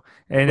true.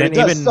 And but it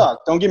does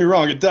suck. Don't get me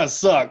wrong. It does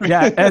suck.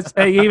 Yeah. As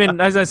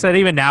I said,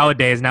 even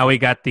nowadays, now we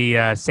got the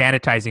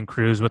sanitizing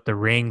crews with the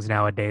rings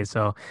nowadays.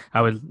 So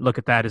I would look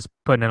at that as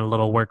putting in a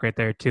little work right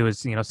there too,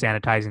 is,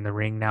 sanitizing the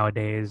ring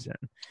nowadays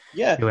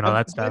and doing all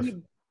that stuff.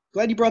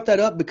 Glad you brought that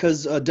up,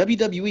 because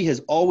WWE has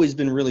always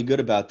been really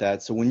good about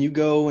that. So when you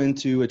go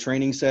into a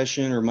training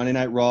session or Monday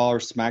Night Raw or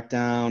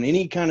SmackDown,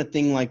 any kind of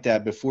thing like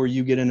that, before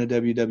you get in a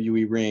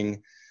WWE ring,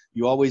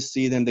 you always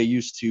see them. They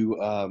used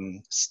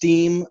to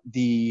steam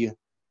the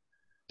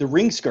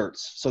ring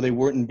skirts so they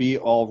wouldn't be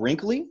all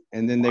wrinkly.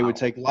 And then they would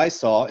take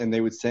Lysol and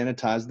they would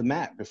sanitize the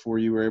mat before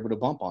you were able to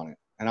bump on it.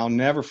 And I'll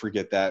never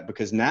forget that,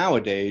 because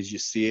nowadays you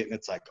see it and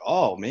it's like,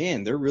 oh,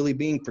 man, they're really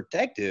being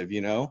protective,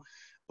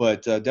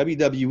 But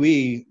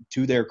WWE,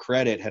 to their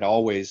credit, had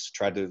always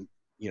tried to,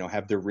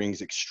 have their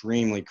rings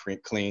extremely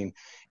clean.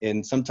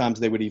 And sometimes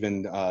they would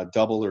even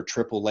double or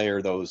triple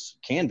layer those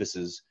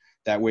canvases.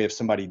 That way, if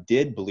somebody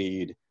did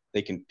bleed,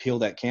 they can peel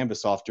that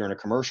canvas off during a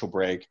commercial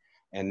break.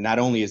 And not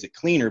only is it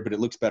cleaner, but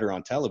it looks better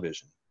on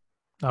television.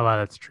 Oh, wow,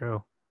 that's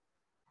true.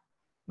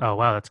 Oh,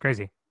 wow, that's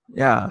crazy.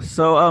 Yeah.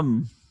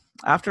 So,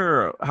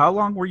 after how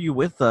long were you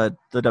with the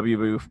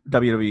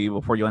WWE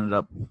before you ended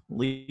up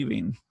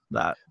leaving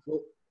that? Well,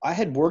 I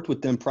had worked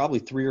with them probably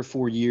 3 or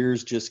 4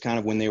 years, just kind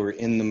of when they were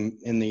in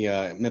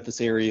the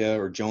Memphis area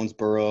or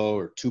Jonesboro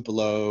or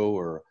Tupelo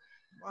or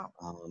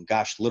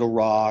Little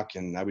Rock,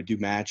 and I would do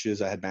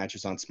matches. I had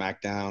matches on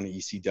SmackDown,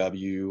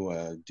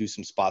 ECW, do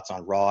some spots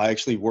on Raw. I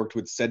actually worked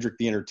with Cedric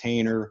the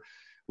Entertainer,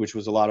 which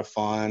was a lot of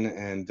fun,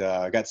 and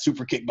I got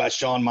super kicked by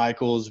Shawn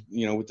Michaels,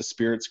 with the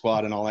Spirit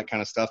Squad and all that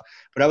kind of stuff.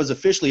 But I was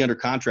officially under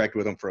contract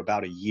with them for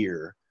about a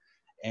year,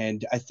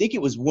 and I think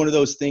it was one of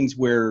those things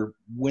where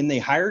when they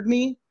hired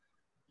me,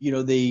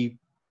 they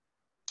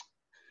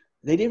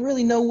didn't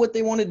really know what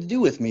they wanted to do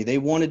with me. They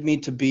wanted me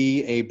to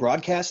be a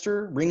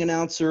broadcaster, ring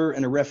announcer,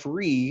 and a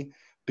referee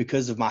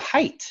because of my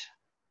height.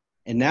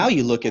 And now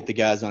you look at the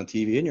guys on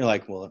TV and you're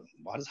like, well,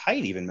 why does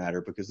height even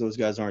matter? Because those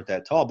guys aren't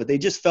that tall. But they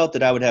just felt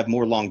that I would have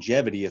more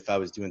longevity if I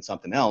was doing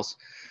something else.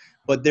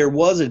 But there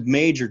was a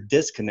major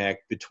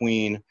disconnect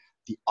between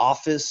the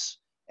office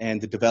and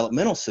the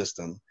developmental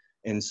system.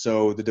 And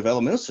so the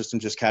developmental system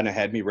just kind of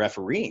had me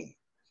refereeing.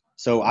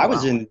 So I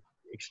was in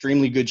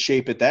extremely good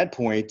shape at that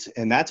point,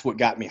 and that's what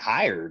got me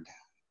hired,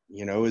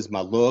 is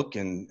my look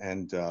and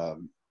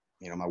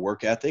my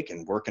work ethic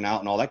and working out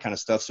and all that kind of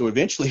stuff. So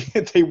eventually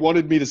they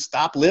wanted me to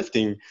stop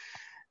lifting.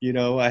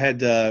 I had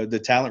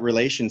the talent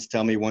relations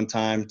tell me one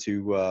time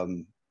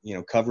to,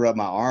 cover up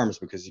my arms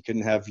because you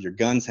couldn't have your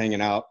guns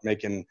hanging out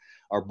making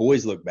our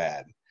boys look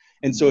bad.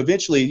 And so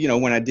eventually,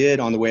 when I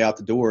did on the way out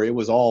the door, it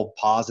was all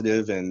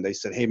positive. And they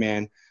said, hey,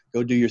 man,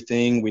 go do your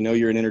thing. We know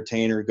you're an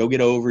entertainer. Go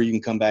get over. You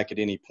can come back at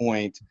any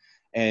point.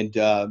 And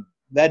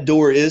that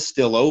door is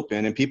still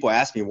open. And people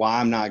ask me why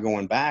I'm not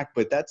going back.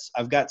 But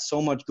I've got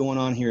so much going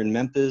on here in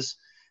Memphis.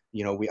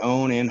 We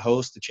own and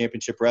host the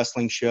Championship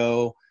Wrestling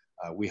Show.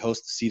 We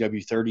host the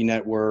CW30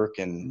 network,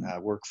 and I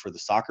work for the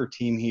soccer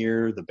team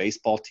here, the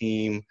baseball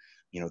team,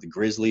 the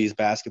Grizzlies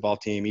basketball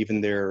team,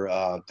 even their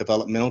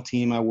developmental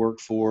team I work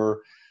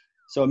for.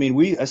 So,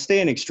 I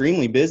stay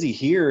extremely busy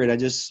here.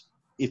 And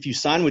if you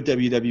sign with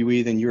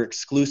WWE, then you're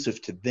exclusive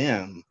to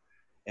them.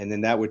 And then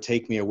that would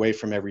take me away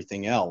from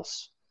everything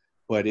else.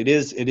 But it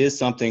is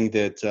something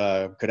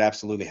that could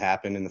absolutely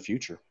happen in the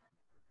future.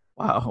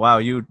 Wow.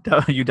 You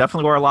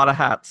definitely wear a lot of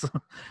hats.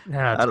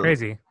 Yeah, it's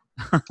crazy.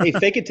 Hey,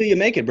 fake it till you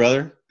make it,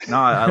 brother. No,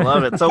 I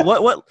love it. So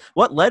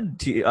what led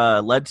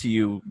to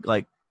you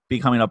like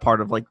becoming a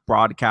part of like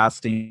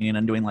broadcasting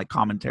and doing like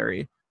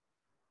commentary?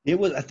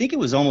 I think it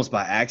was almost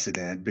by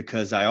accident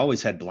because I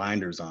always had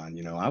blinders on.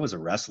 I was a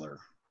wrestler.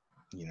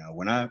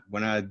 When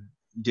I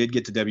did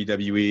get to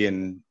WWE,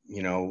 and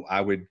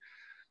I would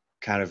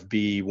kind of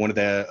be one of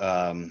the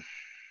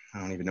I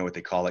don't even know what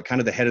they call it,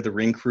 kind of the head of the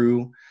ring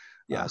crew.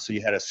 Yeah. So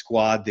you had a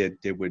squad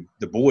that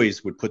the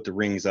boys would put the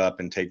rings up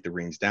and take the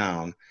rings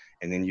down,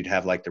 and then you'd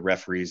have like the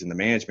referees and the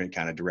management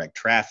kind of direct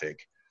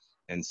traffic.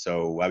 And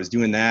so I was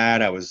doing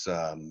that. I was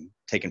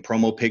taking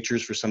promo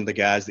pictures for some of the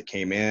guys that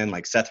came in,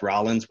 like Seth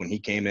Rollins. When he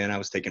came in, I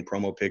was taking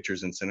promo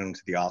pictures and sending them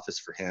to the office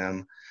for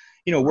him.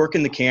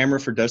 Working the camera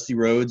for Dusty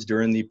Rhodes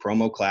during the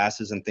promo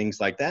classes and things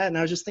like that. And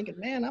I was just thinking,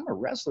 man, I'm a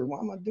wrestler. Why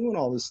am I doing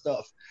all this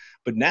stuff?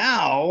 But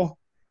now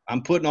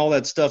I'm putting all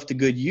that stuff to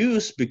good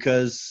use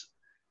because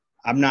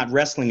I'm not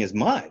wrestling as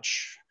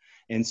much.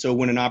 And so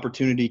when an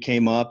opportunity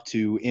came up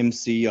to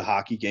MC a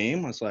hockey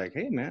game, I was like,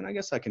 hey, man, I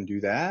guess I can do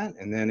that.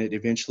 And then it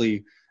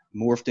eventually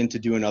morphed into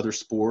doing other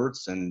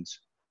sports. And,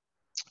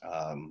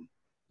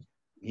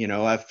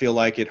 I feel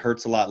like it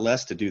hurts a lot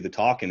less to do the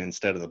talking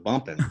instead of the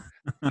bumping.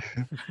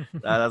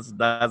 That's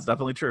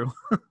definitely true.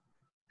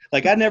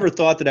 Like, I never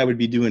thought that I would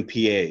be doing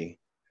PA,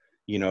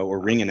 or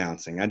ring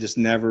announcing. I just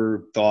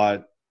never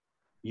thought,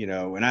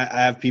 and I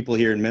have people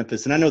here in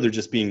Memphis, and I know they're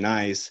just being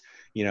nice,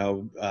 you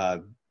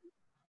have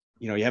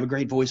a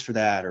great voice for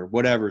that or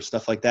whatever,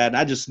 stuff like that. And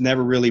I just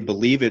never really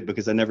believe it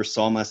because I never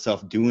saw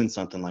myself doing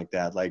something like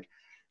that. Like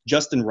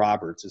Justin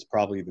Roberts is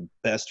probably the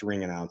best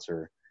ring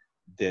announcer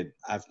that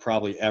I've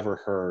probably ever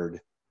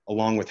heard,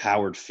 along with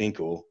Howard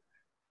Finkel.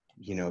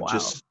 Wow.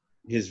 Just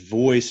his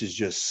voice is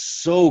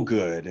just so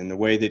good, and the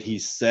way that he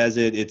says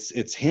it,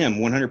 it's him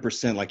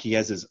 100%. Like he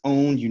has his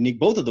own unique,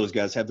 both of those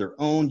guys have their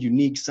own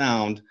unique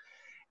sound.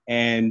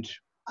 And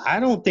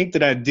I don't think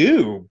that I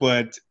do,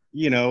 but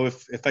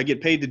if I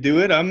get paid to do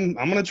it, I'm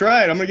going to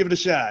try it. I'm going to give it a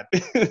shot.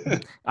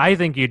 I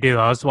think you do.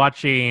 I was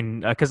watching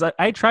because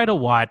I try to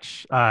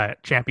watch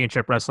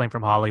Championship Wrestling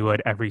from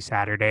Hollywood every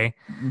Saturday.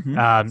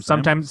 Mm-hmm.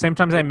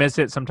 Sometimes I miss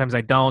it. Sometimes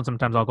I don't.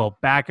 Sometimes I'll go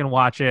back and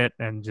watch it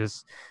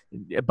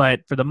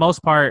but for the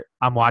most part,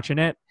 I'm watching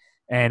it.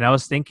 And I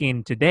was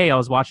thinking today I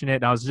was watching it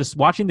and I was just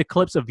watching the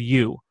clips of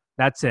you.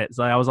 That's it.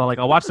 So I was all like,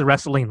 I'll watch the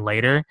wrestling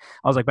later.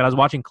 I was like, but I was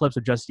watching clips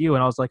of just you.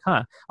 And I was like,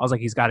 I was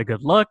like, he's got a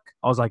good look.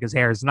 I was like, his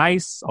hair is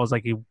nice. I was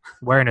like, he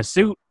wearing a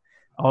suit.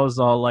 I was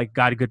all like,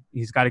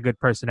 he's got a good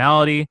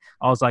personality.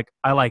 I was like,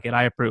 I like it.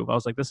 I approve. I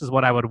was like, this is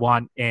what I would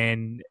want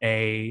in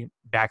a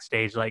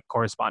backstage like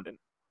correspondent.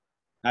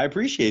 I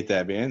appreciate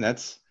that, man.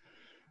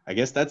 I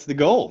guess that's the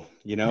goal,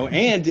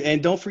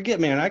 and don't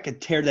forget, man, I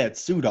could tear that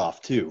suit off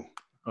too.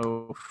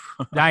 Oh,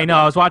 I know.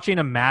 I was watching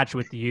a match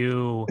with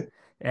you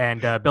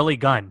and Billy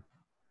Gunn.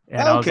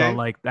 And I was all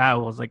like, that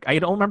was like, I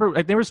don't remember.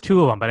 Like, there was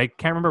two of them, but I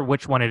can't remember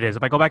which one it is.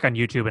 If I go back on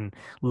YouTube and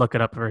look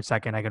it up for a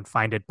second, I can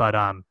find it. But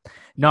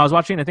no, I was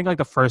watching, I think like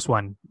the first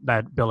one,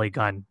 that Billy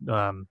Gunn,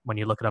 when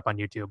you look it up on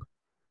YouTube.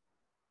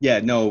 Yeah,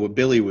 no,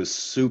 Billy was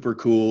super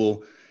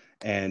cool.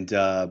 And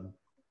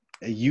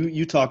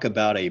you talk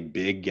about a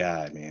big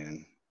guy,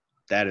 man.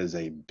 That is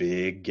a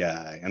big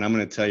guy. And I'm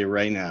going to tell you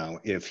right now,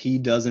 if he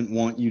doesn't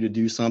want you to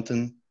do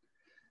something,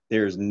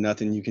 there's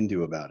nothing you can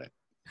do about it.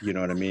 You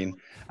know what I mean?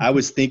 I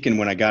was thinking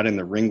when I got in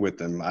the ring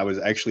with him, I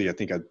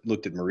think I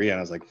looked at Maria and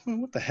I was like,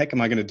 what the heck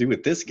am I going to do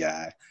with this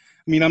guy?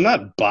 I mean, I'm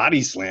not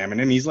body slamming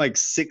him. He's like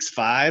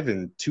 6'5"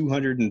 and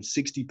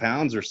 260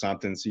 pounds or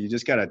something. So you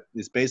just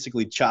it's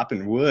basically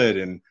chopping wood.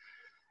 And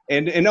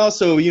And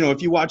also, you know,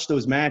 if you watch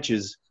those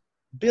matches,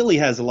 Billy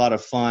has a lot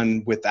of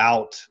fun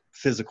without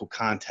physical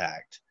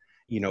contact,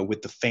 you know,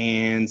 with the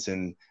fans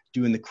and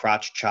doing the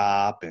crotch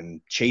chop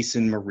and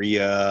chasing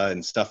Maria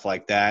and stuff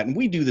like that. And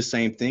we do the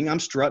same thing. I'm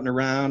strutting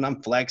around,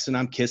 I'm flexing,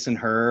 I'm kissing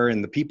her,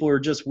 and the people are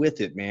just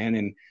with it, man.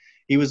 And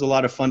he was a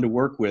lot of fun to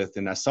work with.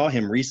 And I saw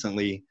him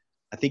recently,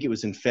 I think it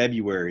was in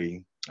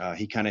February.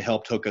 He kind of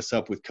helped hook us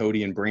up with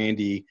Cody and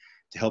Brandy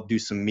to help do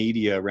some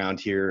media around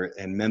here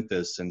in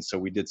Memphis. And so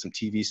we did some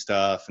TV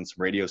stuff and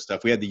some radio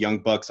stuff. We had the Young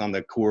Bucks on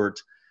the court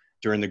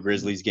during the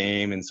Grizzlies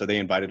game. And so they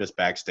invited us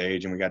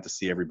backstage and we got to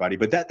see everybody.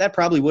 But that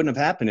probably wouldn't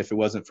have happened if it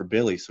wasn't for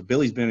Billy. So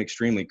Billy's been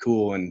extremely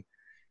cool. And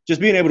just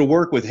being able to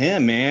work with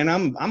him, man,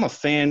 I'm a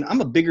fan.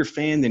 I'm a bigger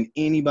fan than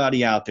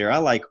anybody out there. I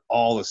like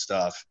all the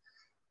stuff.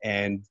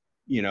 And,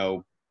 you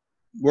know,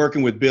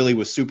 working with Billy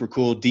was super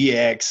cool.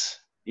 DX,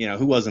 you know,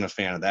 who wasn't a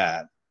fan of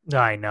that?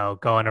 I know,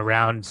 going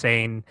around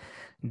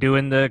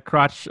doing the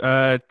crotch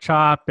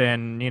chop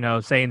and, you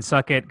know, saying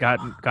suck it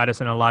got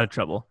us in a lot of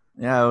trouble.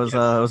 Yeah, it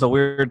was a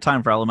weird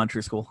time for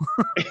elementary school.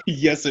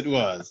 Yes, it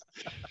was.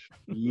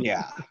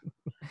 Yeah.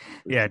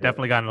 Yeah,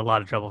 definitely got in a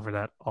lot of trouble for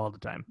that all the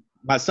time.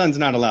 My son's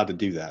not allowed to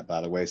do that, by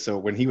the way. So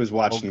when he was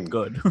watching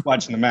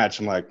watching the match,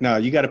 I'm like, no,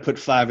 you got to put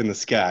 5 in the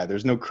sky.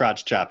 There's no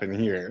crotch chopping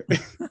here.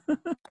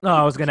 No,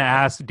 I was gonna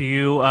ask, do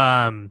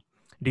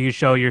you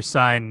show your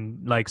son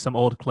like some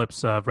old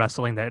clips of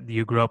wrestling that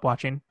you grew up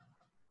watching?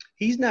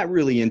 He's not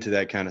really into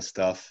that kind of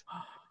stuff.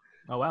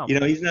 Oh wow. You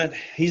know,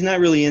 he's not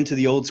really into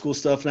the old school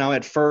stuff now.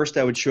 At first,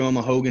 I would show him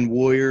a Hogan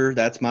Warrior.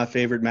 That's my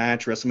favorite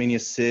match. WrestleMania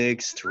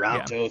 6,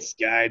 Toronto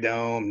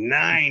Skydome,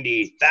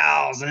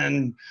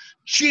 90,000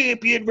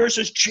 champion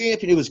versus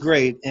champion. It was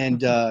great,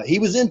 and he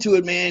was into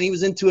it, man. He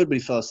was into it, but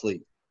he fell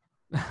asleep.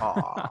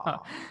 Oh,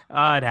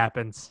 it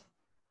happens.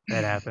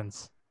 It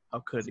happens.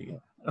 How could he?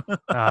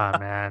 Oh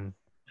man.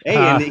 Hey,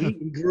 and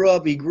he grew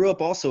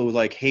up also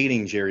like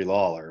hating Jerry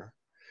Lawler.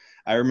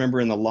 I remember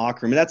in the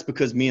locker room, and that's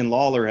because me and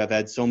Lawler have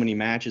had so many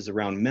matches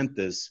around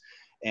Memphis,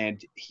 and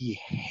he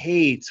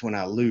hates when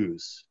I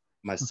lose.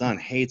 My son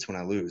hates when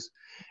I lose.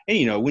 And,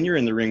 you know, when you're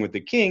in the ring with the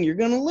king, you're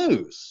going to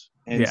lose.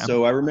 And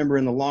so I remember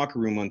in the locker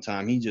room one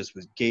time, he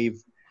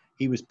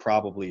was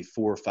probably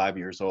 4 or 5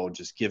 years old,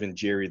 just giving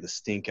Jerry the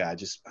stink eye.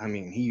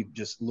 He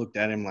just looked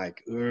at him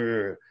like,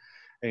 ugh.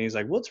 And he's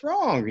like, what's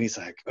wrong? And he's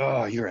like,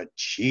 oh, you're a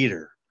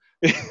cheater.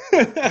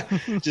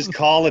 Just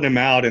calling him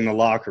out in the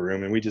locker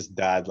room, and we just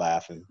died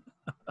laughing.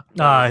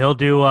 He'll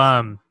do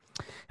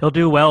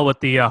well with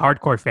the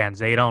hardcore fans.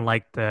 They don't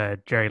like the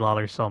Jerry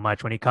Lawler so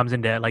much. When he comes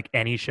into like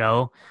any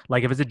show,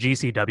 like if it's a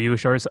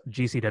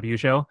GCW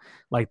show,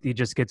 like he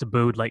just gets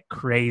booed like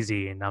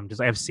crazy. And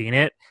I've seen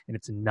it, and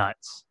it's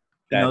nuts.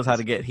 He knows how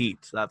to get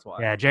heat. So that's why.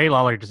 Yeah, Jerry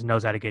Lawler just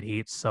knows how to get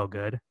heat so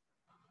good.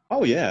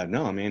 Oh yeah,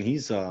 no, man,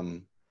 he's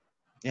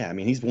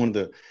he's one of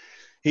the.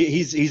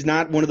 He's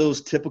not one of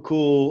those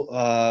typical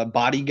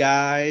body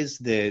guys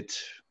that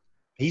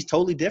he's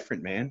totally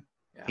different, man.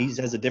 Yeah. He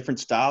has a different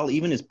style.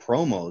 Even his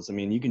promos. I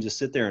mean, you can just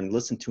sit there and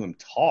listen to him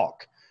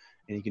talk,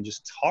 and you can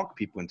just talk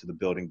people into the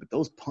building. But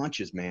those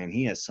punches, man,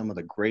 he has some of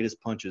the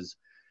greatest punches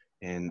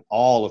in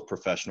all of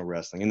professional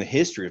wrestling, in the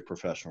history of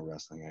professional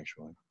wrestling,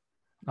 actually.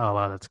 Oh,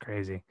 wow, that's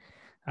crazy.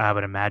 I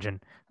would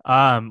imagine.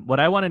 What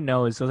I want to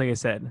know is, like I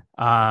said,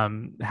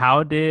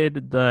 how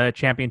did the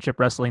Championship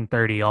Wrestling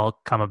 30 all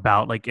come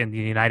about? Like in the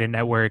United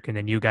Network, and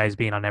then you guys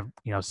being on,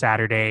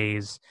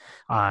 Saturdays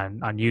on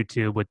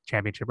YouTube with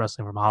Championship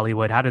Wrestling from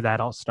Hollywood. How did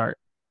that all start?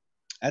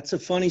 That's a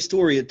funny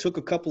story. It took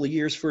a couple of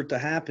years for it to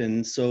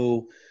happen.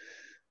 So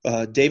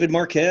David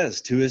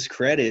Marquez, to his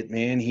credit,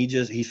 man, he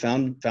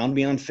found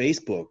me on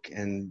Facebook,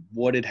 and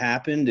what had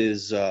happened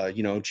is,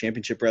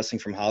 Championship Wrestling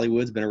from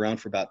Hollywood's been around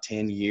for about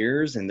 10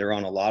 years, and they're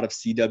on a lot of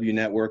CW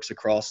networks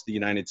across the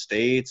United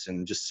States,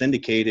 and just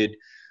syndicated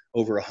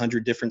over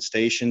 100 different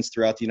stations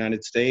throughout the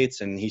United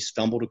States. And he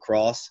stumbled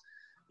across,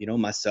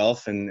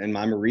 myself and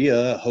my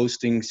Maria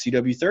hosting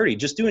CW30,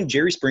 just doing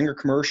Jerry Springer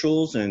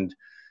commercials and,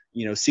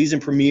 season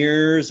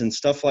premieres and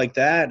stuff like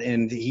that.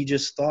 And he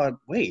just thought,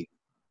 wait,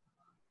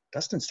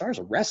 Dustin Starr's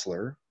a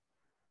wrestler,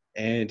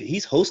 and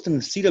he's hosting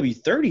the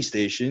CW30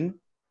 station.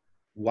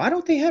 Why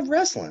don't they have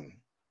wrestling?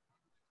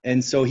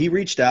 And so he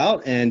reached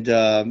out, and,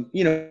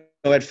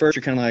 at first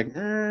you're kind of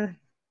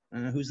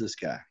like, who's this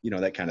guy?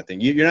 That kind of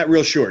thing. You're not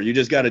real sure. You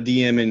just got a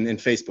DM in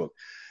Facebook.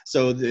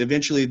 So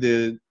eventually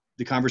the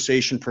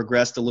conversation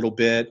progressed a little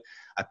bit.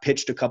 I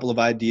pitched a couple of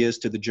ideas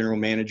to the general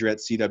manager at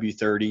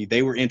CW30.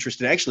 They were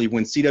interested. Actually,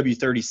 when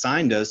CW30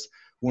 signed us,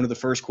 one of the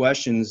first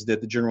questions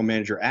that the general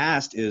manager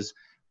asked is,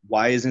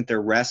 why isn't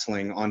there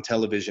wrestling on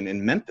television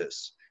in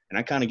Memphis? And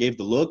I kind of gave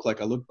the look, like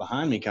I looked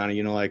behind me, kind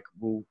of, like,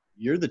 well,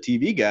 you're the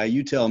TV guy,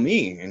 you tell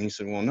me. And he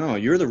said, well, no,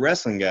 you're the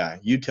wrestling guy,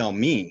 you tell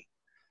me.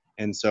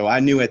 And so I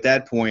knew at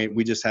that point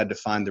we just had to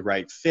find the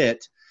right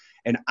fit.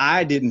 And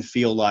I didn't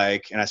feel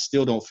like, and I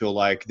still don't feel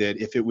like,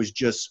 that if it was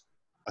just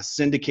a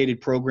syndicated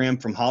program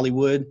from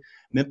Hollywood,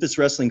 Memphis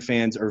wrestling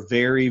fans are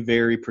very,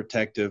 very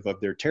protective of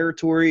their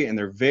territory, and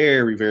they're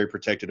very, very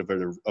protective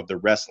of their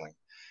wrestling,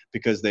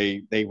 because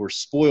they were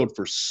spoiled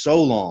for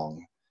so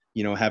long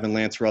you know, having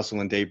Lance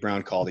Russell and Dave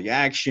Brown call the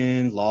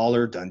action,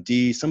 Lawler,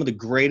 Dundee, some of the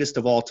greatest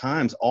of all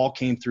times all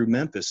came through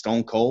Memphis.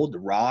 Stone Cold, The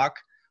Rock,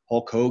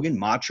 Hulk Hogan,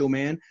 Macho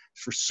Man.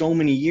 For so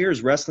many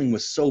years, wrestling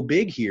was so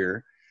big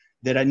here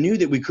that I knew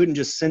that we couldn't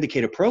just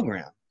syndicate a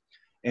program.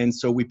 And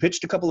so we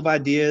pitched a couple of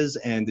ideas,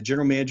 and the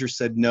general manager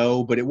said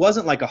no, but it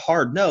wasn't like a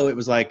hard no. It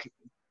was like,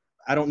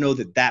 I don't know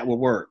that that will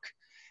work.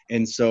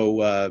 And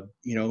so,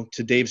 you know,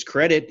 to Dave's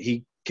credit,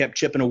 he kept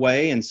chipping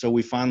away. And so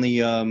we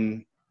finally,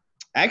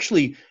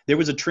 actually, there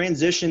was a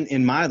transition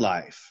in my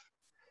life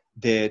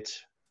that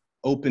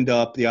opened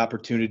up the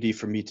opportunity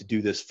for me to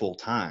do this full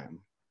time.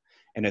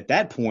 And at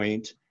that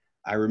point,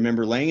 I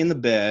remember laying in the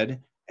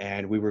bed,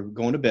 and we were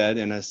going to bed,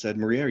 and I said,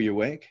 Maria, are you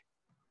awake?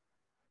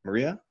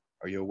 Maria,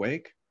 are you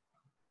awake?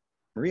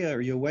 Maria,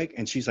 are you awake?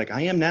 And she's like,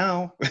 I am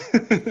now.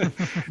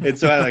 And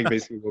so I like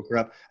basically woke her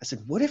up. I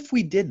said, what if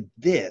we did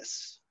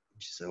this?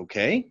 She said,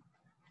 okay.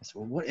 I said,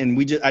 well, what?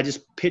 And I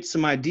just pitched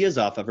some ideas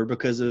off of her,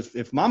 because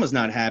if mama's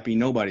not happy,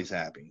 nobody's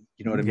happy.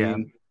 You know what I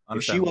mean?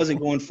 If she wasn't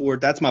going for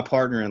it, that's my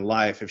partner in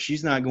life. If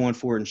she's not going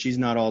for it and she's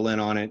not all in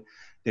on it,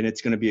 then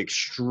it's going to be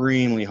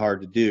extremely hard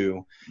to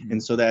do. Mm-hmm.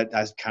 And so that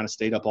I kind of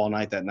stayed up all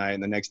night that night.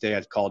 And the next day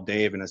I called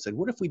Dave and I said,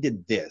 what if we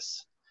did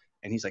this?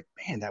 And he's like,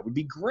 man, that would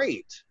be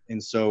great.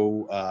 And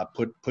so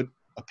put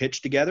a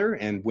pitch together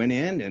and went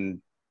in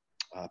and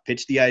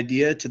pitched the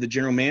idea to the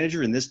general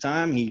manager. And this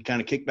time he kind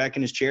of kicked back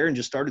in his chair and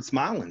just started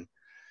smiling.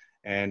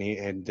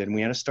 And then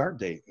we had a start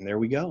date, and there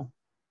we go.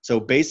 So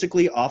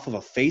basically off of a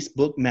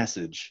Facebook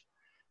message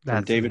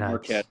from David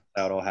Marquez,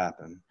 that all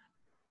happened.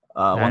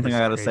 One thing I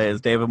got to say is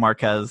David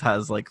Marquez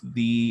has like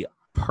the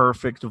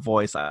perfect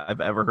voice I've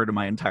ever heard in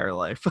my entire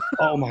life.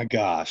 Oh my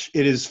gosh.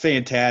 It is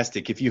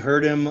fantastic. If you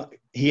heard him,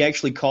 he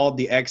actually called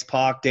the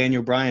X-Pac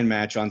Daniel Bryan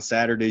match on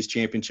Saturday's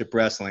Championship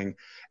Wrestling,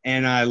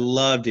 and I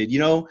loved it. You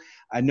know,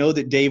 I know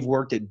that Dave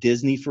worked at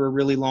Disney for a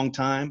really long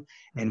time,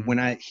 and when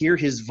I hear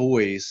his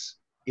voice,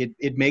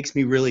 it makes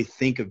me really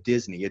think of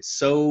Disney. It's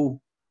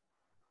so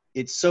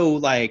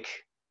like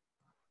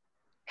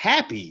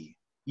happy,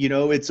 you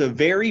know, it's a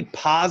very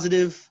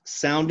positive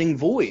sounding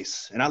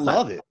voice, and I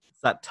love it.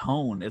 It's that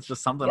tone. It's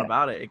just something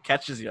about it. It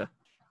catches you.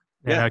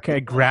 Yeah. Okay.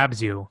 It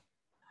grabs you.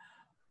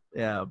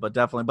 Yeah, but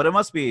definitely. But it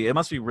must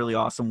be really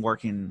awesome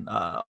working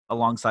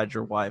alongside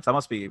your wife. That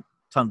must be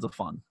tons of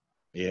fun.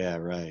 Yeah,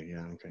 right.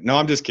 Yeah. Okay. No,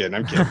 I'm just kidding.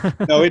 I'm kidding.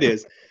 No, it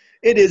is.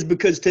 It is,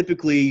 because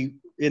typically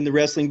in the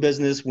wrestling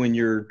business, when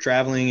you're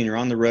traveling and you're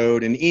on the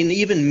road, and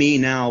even me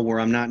now where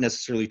I'm not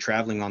necessarily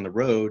traveling on the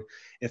road,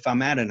 if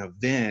I'm at an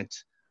event,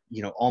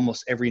 you know,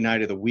 almost every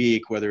night of the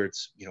week, whether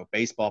it's, you know,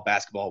 baseball,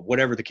 basketball,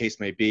 whatever the case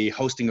may be,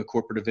 hosting a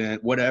corporate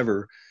event,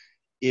 whatever,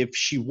 if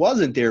she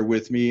wasn't there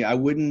with me, I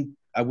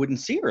wouldn't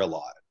see her a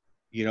lot,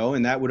 you know,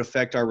 and that would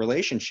affect our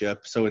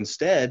relationship. So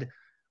instead,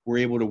 we're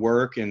able to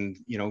work and,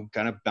 you know,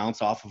 kind of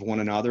bounce off of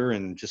one another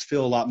and just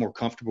feel a lot more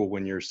comfortable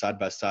when you're side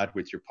by side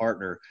with your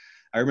partner.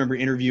 I remember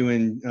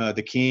interviewing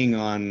the King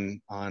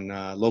on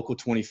Local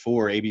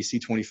 24,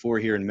 ABC 24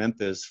 here in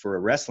Memphis for a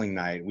wrestling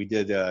night. We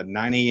did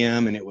 9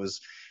 a.m. and it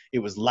was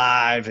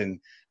live,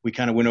 and we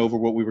kind of went over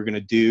what we were going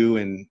to do.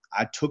 And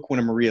I took one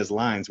of Maria's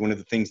lines, one of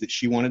the things that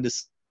she wanted to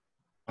see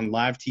on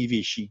live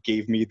TV. She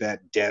gave me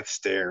that death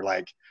stare.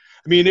 Like,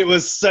 I mean, it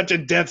was such a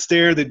death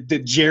stare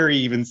that Jerry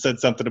even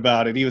said something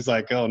about it. He was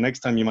like, oh,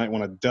 next time you might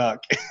want to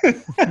duck.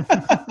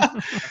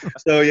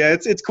 So yeah,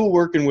 it's cool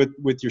working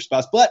with your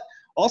spouse. But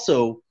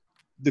also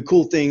the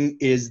cool thing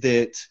is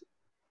that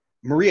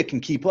Maria can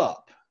keep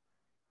up.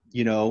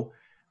 You know,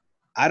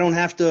 I don't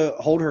have to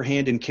hold her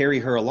hand and carry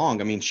her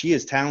along. I mean, she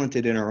is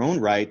talented in her own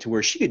right to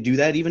where she could do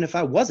that even if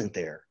I wasn't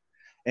there.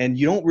 And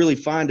you don't really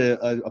find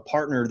a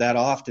partner that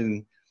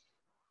often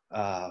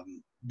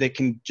that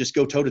can just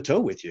go toe to toe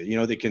with you. You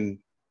know, they can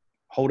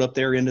hold up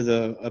their end of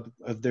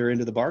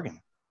the bargain.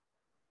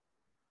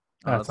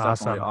 That's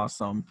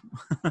awesome.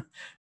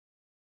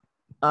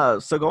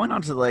 So going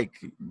on to like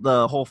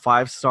the whole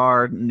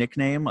 5-star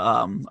nickname,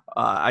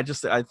 I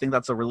think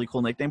that's a really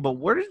cool nickname. But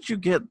where did you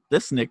get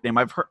this nickname?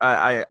 I've heard.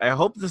 I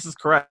hope this is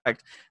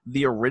correct.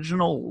 The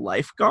original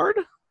lifeguard.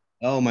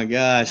 Oh my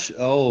gosh.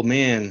 Oh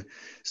man.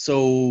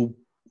 So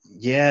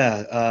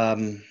yeah.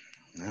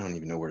 I don't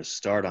even know where to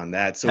start on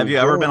that. So have you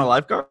ever been a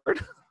lifeguard?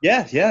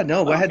 Yeah.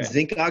 No, I had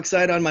zinc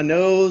oxide on my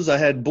nose. I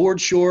had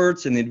board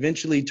shorts, and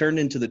eventually turned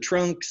into the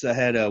trunks. I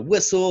had a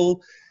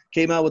whistle.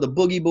 Came out with a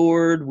boogie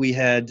board. We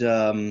had,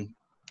 her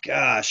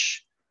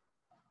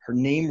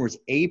name was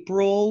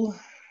April.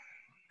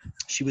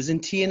 She was in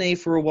TNA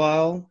for a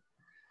while.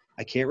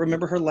 I can't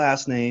remember her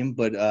last name,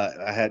 but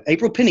I had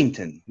April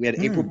Pennington. We had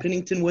April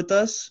Pennington with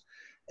us,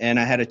 and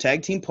I had a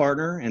tag team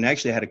partner, and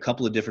actually I had a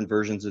couple of different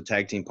versions of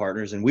tag team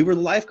partners, and we were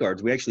the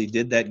lifeguards. We actually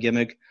did that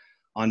gimmick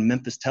on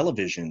Memphis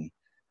television.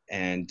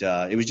 And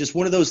it was just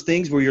one of those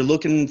things where you're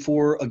looking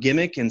for a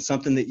gimmick and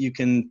something that you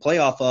can play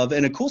off of.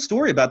 And a cool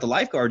story about the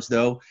lifeguards,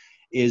 though,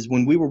 is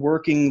when we were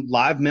working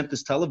live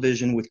Memphis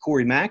television with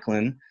Corey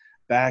Macklin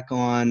back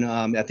on,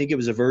 I think it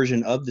was a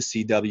version of the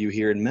CW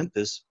here in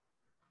Memphis,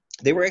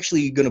 they were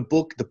actually going to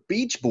book the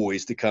Beach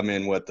Boys to come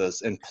in with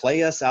us and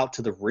play us out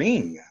to the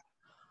ring.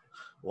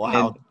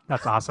 Wow.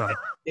 That's awesome.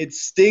 It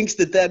stinks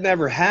that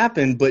never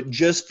happened, but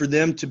just for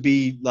them to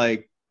be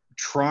like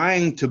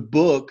trying to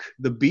book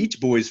the Beach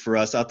Boys for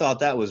us, I thought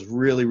that was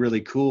really,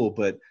 really cool.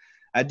 But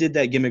I did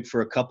that gimmick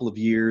for a couple of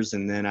years,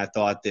 and then I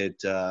thought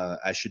that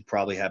I should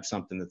probably have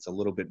something that's a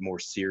little bit more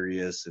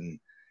serious. And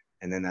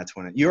then that's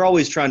when you're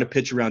always trying to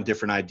pitch around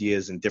different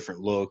ideas and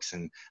different looks.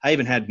 And I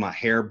even had my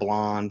hair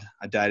blonde.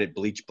 I dyed it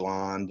bleach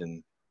blonde,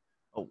 and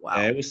Oh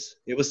wow. yeah,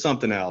 it was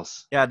something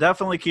else. Yeah,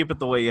 definitely keep it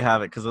the way you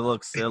have it because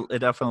it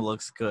definitely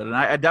looks good, and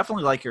I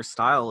definitely like your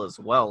style as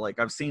well. Like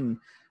I've seen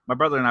my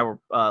brother and I were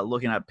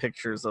looking at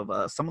pictures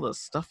of some of the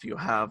stuff you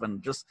have,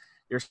 and just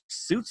your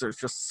suits are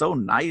just so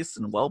nice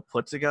and well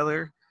put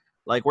together.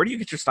 Like, where do you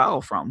get your style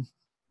from?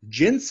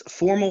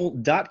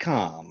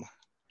 Gentsformal.com,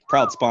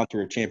 proud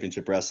sponsor of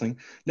Championship Wrestling.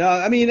 No,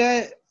 I mean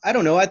I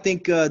don't know. I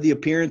think the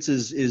appearance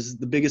is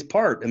the biggest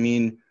part. I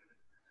mean,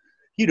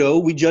 you know,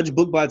 we judge a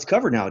book by its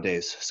cover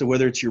nowadays. So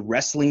whether it's your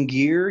wrestling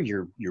gear,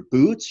 your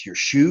boots, your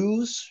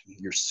shoes,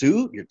 your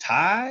suit, your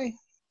tie,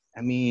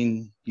 I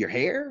mean, your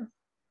hair,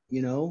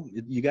 you know,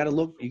 you got to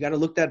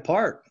look that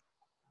part.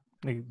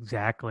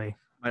 Exactly.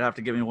 Might have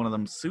to give me one of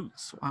them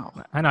suits. Wow.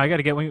 I know. I got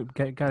to get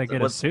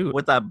a suit.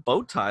 With that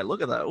bow tie.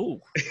 Look at that. Ooh.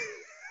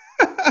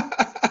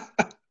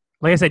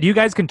 Like I said, you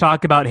guys can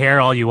talk about hair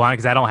all you want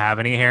because I don't have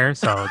any hair.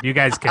 So you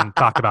guys can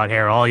talk about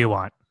hair all you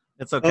want.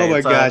 It's okay. Oh my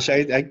gosh.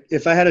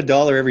 If I had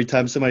 $1 every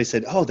time somebody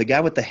said, "Oh, the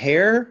guy with the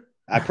hair,"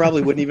 I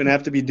probably wouldn't even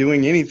have to be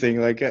doing anything.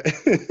 Like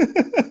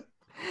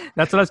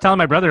That's what I was telling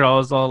my brother. I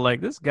was all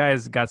like, this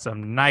guy's got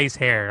some nice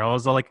hair. I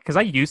was all like, because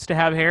I used to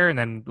have hair and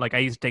then like I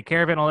used to take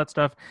care of it and all that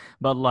stuff.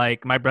 But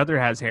like my brother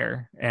has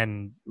hair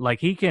and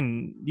like he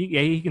can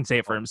say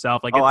it for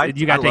himself. Like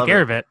you got to take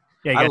care of it.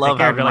 Yeah, you I got to love take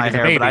care of having it like my it's a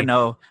hair, baby. but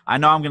I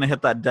know I'm gonna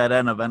hit that dead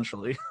end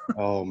eventually.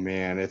 Oh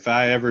man, if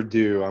I ever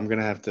do, I'm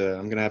gonna have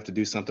to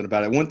do something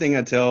about it. One thing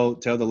I tell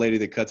the lady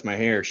that cuts my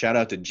hair, shout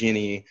out to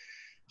Jenny.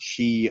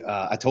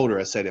 I told her,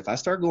 I said, if I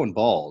start going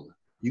bald,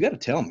 you got to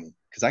tell me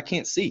because I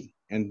can't see,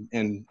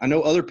 and I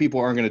know other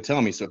people aren't gonna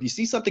tell me. So if you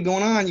see something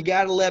going on, you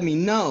got to let me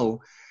know.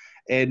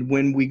 And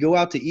when we go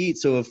out to eat,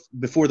 so if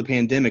before the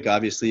pandemic,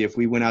 obviously, if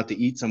we went out to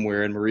eat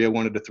somewhere and Maria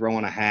wanted to throw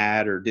on a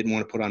hat or didn't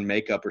want to put on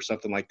makeup or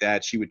something like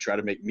that, she would try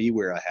to make me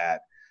wear a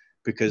hat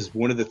because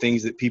one of the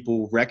things that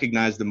people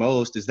recognize the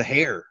most is the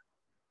hair.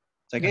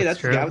 It's like, hey, that's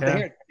true, the guy with the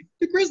hair.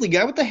 The grizzly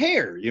guy with the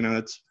hair. You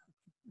know,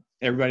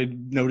 everybody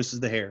notices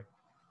the hair.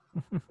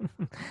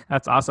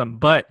 That's awesome.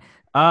 But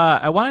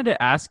I wanted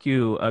to ask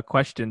you a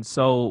question.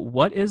 So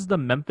what is the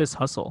Memphis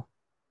Hustle?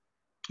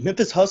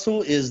 Memphis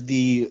Hustle is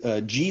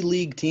the G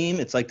League team.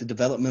 It's like the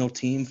developmental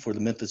team for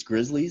the Memphis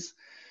Grizzlies.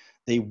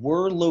 They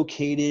were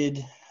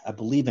located, I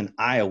believe, in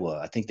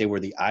Iowa. I think they were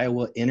the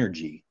Iowa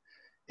Energy.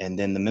 And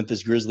then the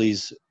Memphis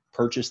Grizzlies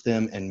purchased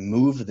them and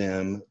moved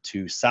them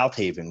to South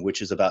Haven,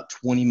 which is about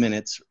 20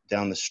 minutes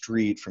down the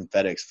street from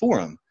FedEx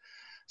Forum.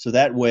 So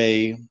that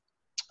way,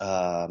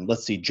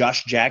 let's see,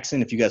 Josh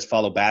Jackson, if you guys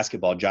follow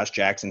basketball, Josh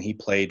Jackson, he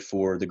played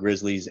for the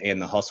Grizzlies and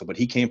the Hustle, but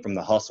he came from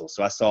the Hustle.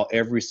 So I saw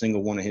every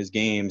single one of his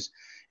games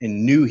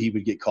and knew he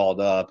would get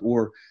called up.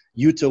 Or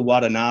Yuta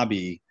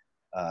Watanabe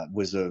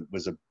was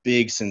a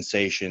big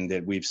sensation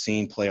that we've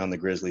seen play on the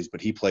Grizzlies, but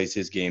he plays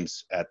his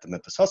games at the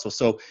Memphis Hustle.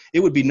 So it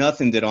would be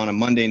nothing that on a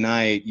Monday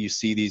night you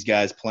see these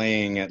guys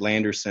playing at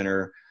Landers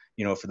Center,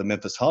 you know, for the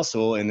Memphis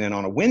Hustle, and then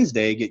on a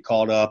Wednesday get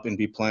called up and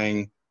be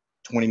playing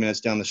 20 minutes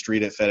down the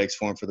street at FedEx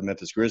Forum for the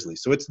Memphis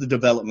Grizzlies. So it's the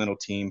developmental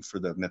team for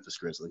the Memphis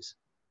Grizzlies.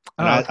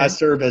 And I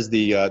serve as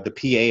the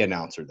PA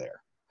announcer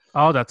there.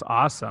 Oh, that's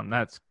awesome.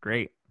 That's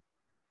great.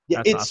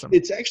 Yeah, That's awesome.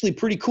 It's actually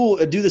pretty cool.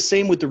 I do the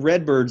same with the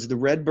Redbirds. The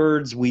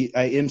Redbirds,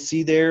 I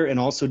MC there and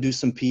also do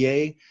some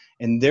PA,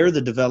 and they're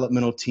the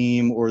developmental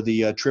team or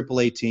the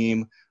AAA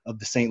team of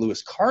the St. Louis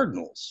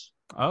Cardinals.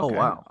 Okay. Oh,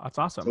 wow. That's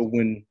awesome. So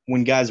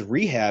when guys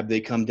rehab, they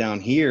come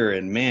down here,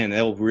 and man,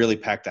 they'll really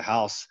pack the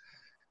house.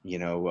 You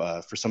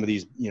know, for some of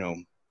these, you know,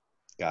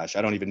 gosh,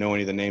 I don't even know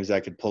any of the names I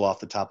could pull off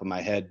the top of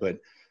my head, but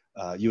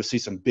you'll see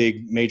some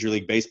big Major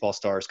League Baseball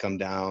stars come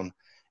down,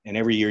 and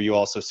every year you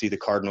also see the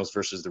Cardinals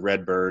versus the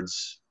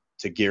Redbirds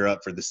to gear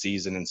up for the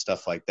season and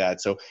stuff like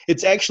that. So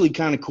it's actually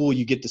kind of cool.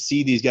 You get to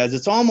see these guys.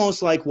 It's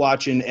almost like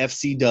watching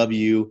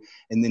FCW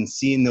and then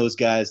seeing those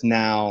guys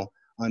now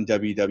on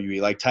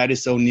WWE, like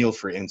Titus O'Neil,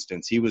 for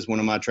instance. He was one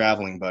of my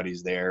traveling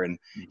buddies there, and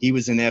he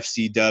was in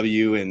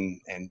FCW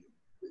and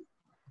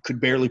could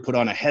barely put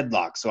on a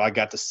headlock. So I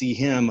got to see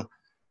him,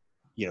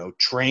 you know,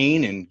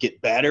 train and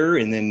get better.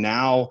 And then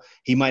now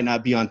he might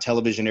not be on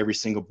television every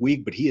single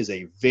week, but he is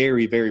a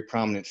very, very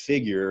prominent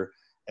figure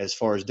as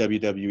far as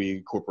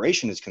WWE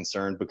Corporation is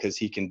concerned, because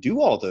he can do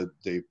all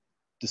the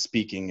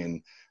speaking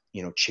and,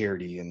 you know,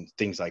 charity and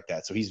things like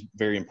that. So he's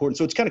very important.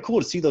 So it's kind of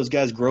cool to see those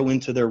guys grow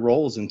into their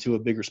roles into a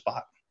bigger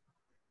spot.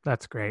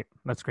 That's great.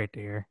 That's great to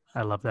hear.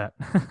 I love that.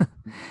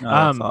 No,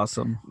 that's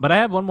awesome. But I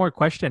have one more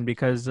question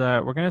because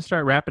we're going to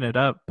start wrapping it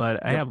up,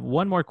 but I have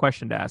one more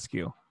question to ask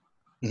you.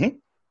 Mm-hmm.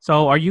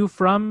 So are you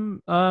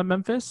from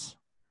Memphis?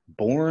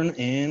 Born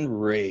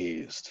and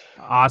raised.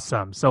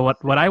 Awesome. So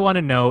what I want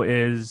to know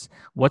is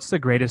what's the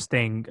greatest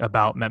thing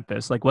about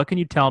Memphis? Like, what can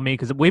you tell me?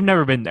 Because we've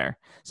never been there.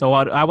 So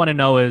what I want to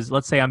know is,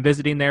 let's say I'm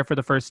visiting there for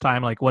the first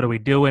time. Like, what are we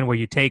doing? Were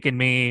you taking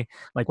me?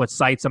 Like, what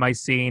sites am I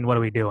seeing? What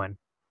are we doing?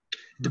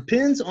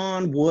 Depends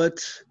on what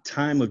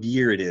time of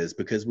year it is,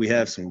 because we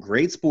have some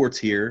great sports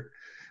here.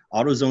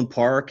 AutoZone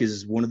Park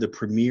is one of the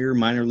premier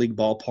minor league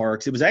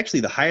ballparks. It was actually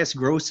the highest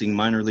grossing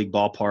minor league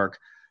ballpark,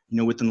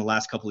 within the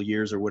last couple of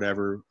years or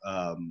whatever.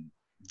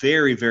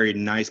 Very, very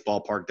nice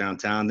ballpark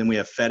downtown. Then we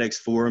have FedEx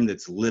Forum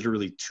that's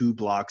literally 2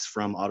 blocks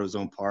from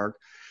AutoZone Park.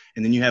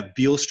 And then you have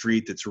Beale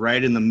Street that's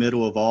right in the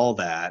middle of all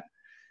that.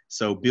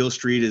 So Beale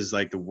Street is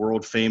like the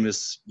world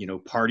famous,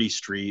 party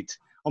street,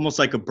 almost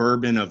like a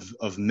Bourbon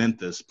of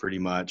Memphis pretty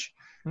much.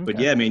 Okay. But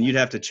yeah, man, you'd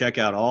have to check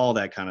out all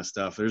that kind of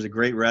stuff. There's a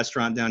great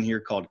restaurant down here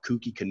called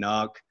Kooky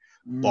Canuck.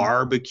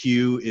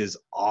 Barbecue is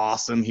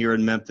awesome here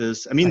in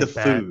Memphis. I mean, the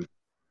food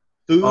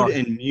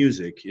and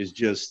music is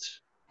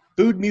just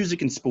food,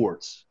 music, and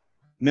sports.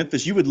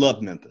 Memphis, you would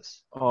love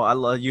Memphis. Oh, I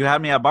love you.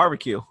 Had me at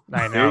barbecue.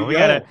 I know.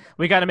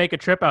 We gotta make a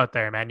trip out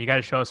there, man. You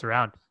gotta show us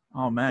around.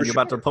 Oh man, you're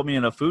about to put me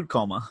in a food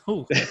coma.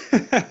 Ooh.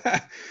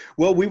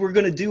 Well, we were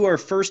going to do our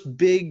first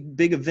big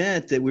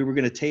event that we were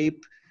going to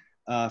tape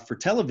for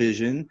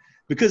television,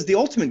 because the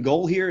ultimate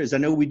goal here is, I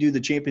know we do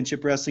the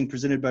Championship Wrestling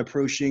presented by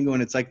Pro Shingo,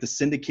 and it's like the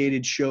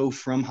syndicated show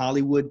from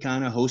Hollywood,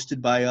 kind of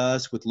hosted by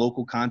us with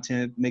local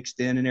content mixed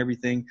in and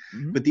everything.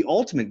 Mm-hmm. But the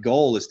ultimate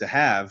goal is to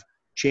have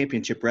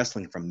Championship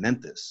Wrestling from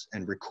Memphis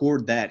and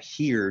record that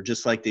here,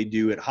 just like they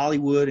do at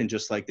Hollywood and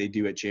just like they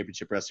do at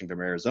Championship Wrestling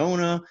from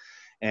Arizona.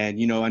 And,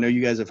 I know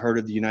you guys have heard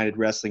of the United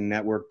Wrestling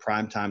Network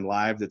Primetime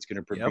Live that's going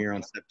to premiere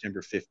on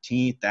September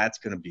 15th. That's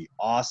going to be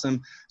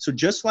awesome. So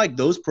just like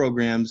those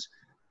programs,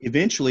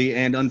 eventually,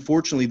 and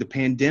unfortunately, the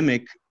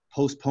pandemic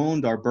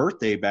postponed our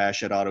birthday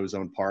bash at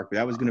AutoZone Park.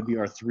 That was going to be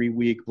our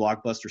 3-week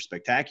blockbuster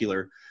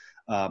spectacular,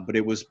 but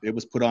it was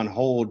put on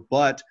hold.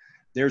 But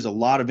there's a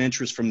lot of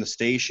interest from the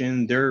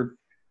station.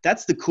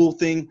 That's the cool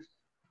thing.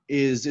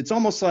 Is it's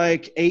almost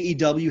like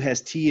AEW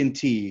has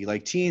TNT.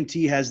 Like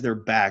TNT has their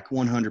back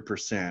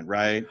 100%,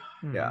 right?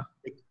 Yeah.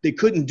 They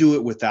couldn't do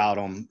it without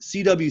them.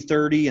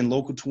 CW30 and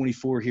Local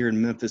 24 here in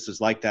Memphis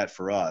is like that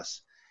for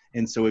us.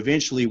 And so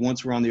eventually,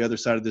 once we're on the other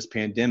side of this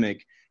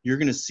pandemic, you're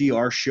going to see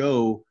our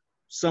show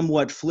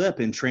somewhat flip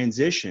and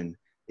transition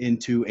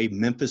into a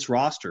Memphis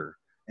roster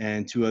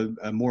and to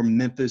a more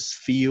Memphis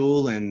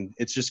feel. And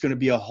it's just going to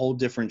be a whole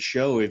different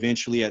show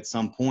eventually at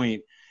some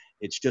point.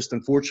 It's just,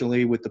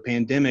 unfortunately, with the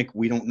pandemic,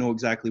 we don't know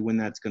exactly when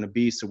that's going to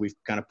be. So we've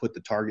kind of put the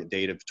target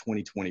date of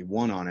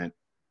 2021 on it.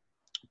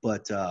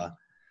 But,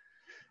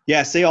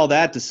 yeah, say all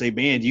that to say,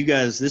 man, you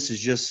guys, this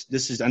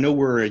is, I know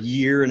we're a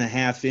year and a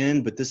half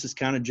in, but this is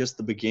kind of just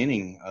the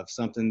beginning of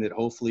something that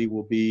hopefully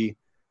will be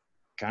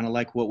kind of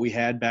like what we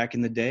had back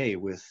in the day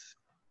with,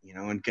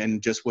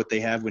 and just what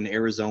they have in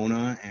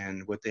Arizona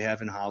and what they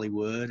have in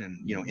Hollywood.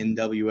 And,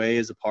 NWA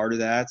is a part of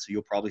that. So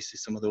you'll probably see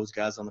some of those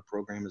guys on the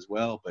program as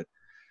well. But,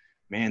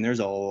 man, there's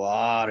a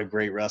lot of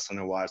great wrestling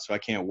to watch. So I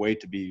can't wait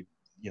to be,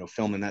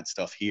 filming that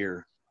stuff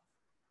here.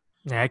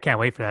 Yeah, I can't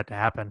wait for that to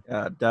happen.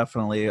 Yeah,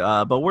 definitely.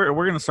 But we're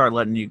going to start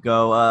letting you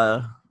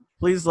go.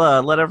 Please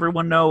let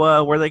everyone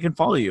know where they can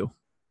follow you.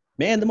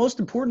 Man, the most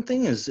important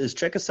thing is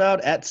check us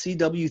out at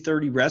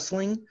CW30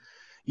 Wrestling.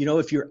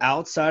 If you're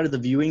outside of the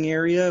viewing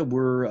area,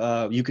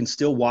 you can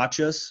still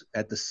watch us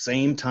at the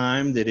same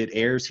time that it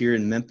airs here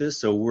in Memphis.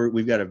 So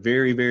we've got a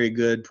very, very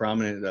good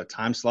prominent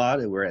time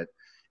slot. We're at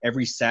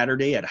every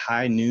Saturday at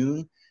high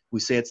noon. We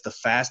say it's the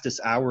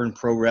fastest hour in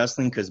pro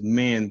wrestling because,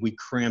 man, we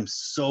cram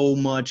so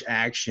much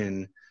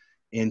action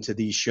into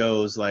these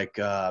shows. Like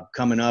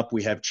coming up,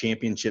 we have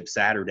Championship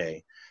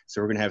Saturday. So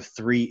we're going to have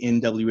 3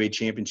 NWA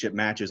championship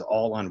matches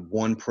all on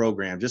one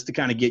program just to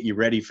kind of get you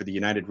ready for the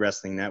United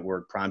Wrestling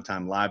Network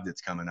Primetime Live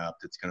that's coming up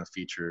that's going to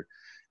feature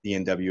the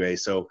NWA.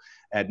 So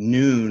at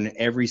noon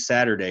every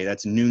Saturday,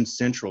 that's noon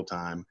Central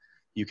Time,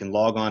 you can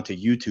log on to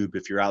YouTube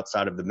if you're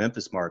outside of the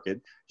Memphis market.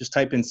 Just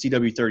type in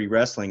CW30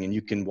 Wrestling and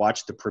you can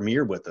watch the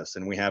premiere with us.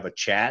 And we have a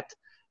chat.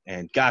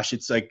 And gosh,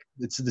 it's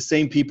the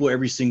same people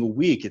every single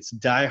week. It's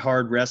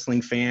diehard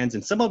wrestling fans.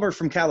 And some of them are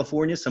from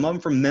California, some of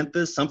them from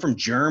Memphis, some from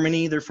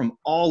Germany. They're from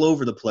all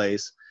over the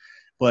place.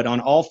 But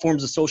on all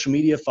forms of social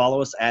media, follow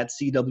us at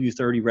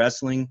CW30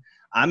 Wrestling.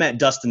 I'm at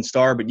Dustin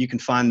Starr, but you can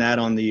find that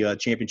on the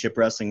Championship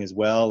Wrestling as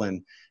well.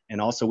 And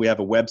also we have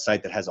a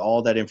website that has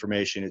all that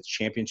information. It's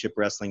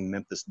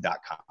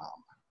championshipwrestlingmemphis.com.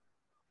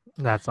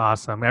 That's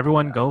awesome.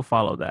 Everyone go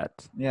follow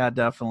that. Yeah,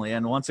 definitely.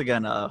 And once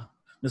again,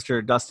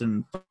 Mr.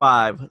 Dustin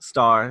 5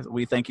 Star,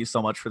 we thank you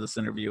so much for this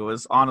interview.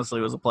 It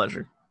was a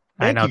pleasure.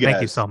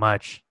 Thank you so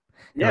much.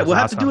 Yeah, we'll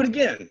have to do it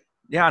again.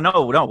 Yeah,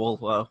 no,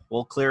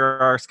 we'll clear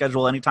our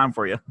schedule anytime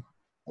for you.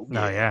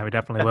 No, yeah, we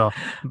definitely will.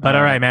 But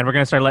all right, man, we're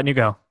gonna start letting you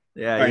go.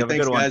 Yeah, you have a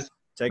good one. Guys.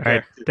 Take care.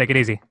 Right, take it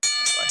easy.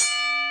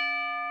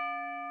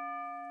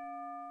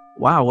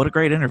 Wow, what a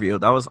great interview.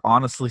 That was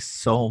honestly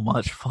so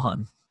much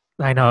fun.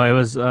 I know, it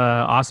was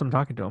awesome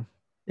talking to him.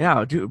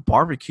 Yeah, dude,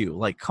 barbecue.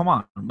 Like, come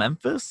on,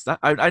 Memphis?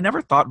 I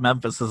never thought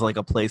Memphis is like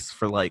a place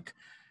for like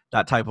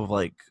that type of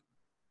like,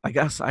 I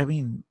guess, I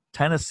mean,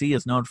 Tennessee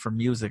is known for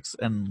music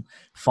and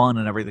fun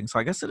and everything. So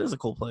I guess it is a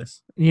cool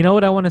place. You know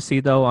what I want to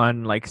see though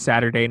on like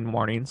Saturday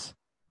mornings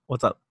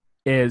What's up?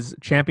 is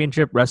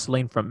championship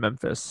wrestling from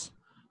Memphis.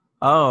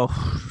 Oh,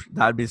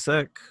 that'd be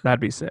sick. That'd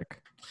be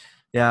sick.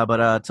 Yeah,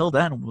 but till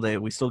then,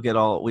 we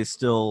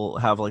still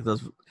have like the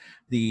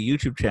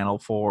YouTube channel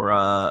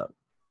for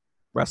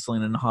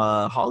wrestling in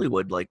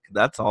Hollywood. Like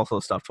that's also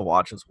stuff to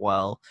watch as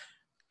well.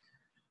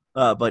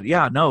 But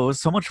yeah, no, it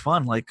was so much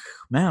fun. Like,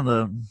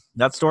 man,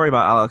 that story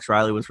about Alex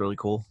Riley was really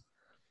cool.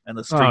 And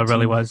the street It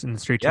really team. was in the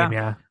street team,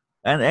 yeah.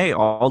 And hey,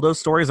 all those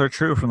stories are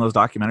true from those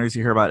documentaries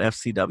you hear about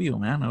FCW,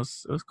 man. It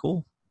was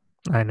cool.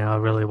 I know, it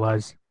really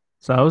was.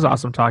 So it was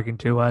awesome talking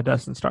to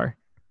Dustin Starr.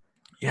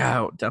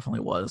 Yeah, it definitely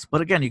was. But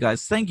again, you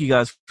guys, thank you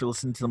guys for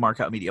listening to the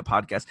Markout Media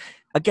Podcast.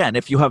 Again,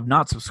 if you have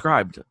not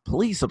subscribed,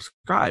 please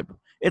subscribe.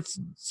 It's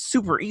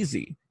super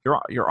easy.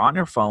 You're on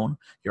your phone,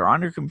 you're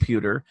on your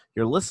computer,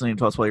 you're listening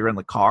to us while you're in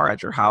the car,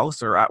 at your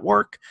house, or at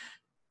work.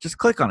 Just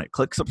click on it.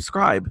 Click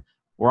subscribe.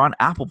 We're on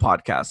Apple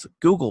Podcasts,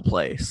 Google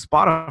Play,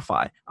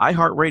 Spotify,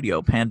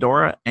 iHeartRadio,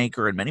 Pandora,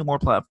 Anchor, and many more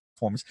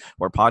platforms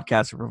where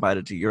podcasts are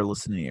provided to your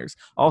listening ears.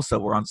 Also,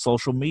 we're on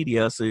social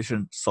media, so you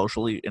should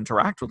socially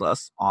interact with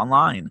us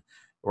online.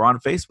 We're on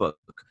Facebook.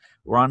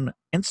 We're on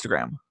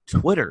Instagram,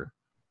 Twitter.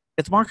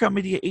 It's Markout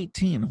Media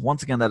 18.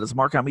 Once again, that is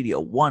Markout Media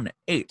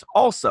 18.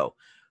 Also,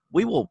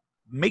 we will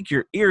make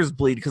your ears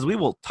bleed because we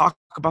will talk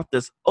about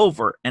this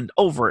over and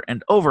over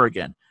and over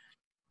again.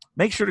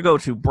 Make sure to go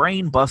to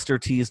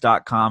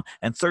brainbustertees.com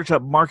and search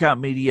up Markout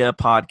Media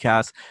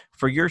Podcast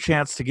for your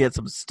chance to get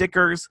some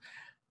stickers,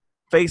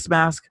 face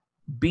mask,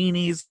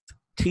 beanies,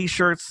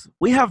 t-shirts.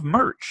 We have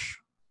merch.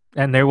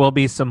 And there will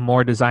be some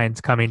more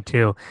designs coming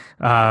too.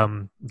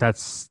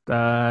 That's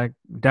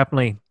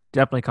definitely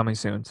coming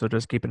soon. So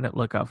just keeping a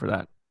lookout for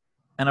that.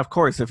 And of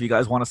course, if you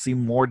guys want to see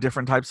more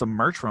different types of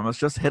merch from us,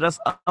 just hit us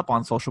up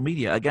on social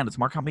media. Again, it's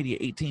Markout Media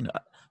 18,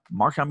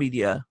 Markout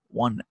Media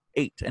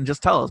 18, and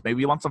just tell us.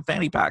 Maybe you want some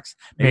fanny packs,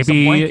 maybe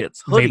some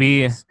blankets,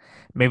 hoodies.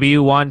 Maybe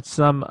you want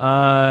some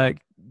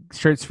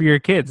shirts for your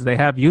kids. They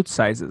have youth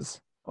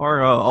sizes.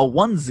 Or a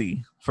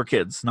onesie for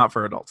kids, not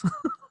for adults.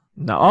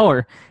 No,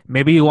 or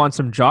maybe you want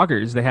some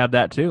joggers. They have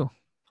that too.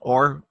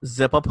 Or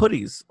zip-up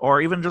hoodies,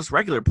 or even just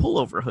regular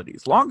pullover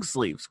hoodies, long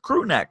sleeves,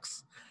 crew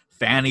necks,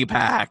 fanny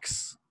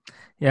packs.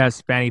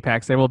 Yes, fanny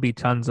packs. There will be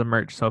tons of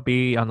merch, so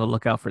be on the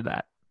lookout for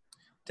that.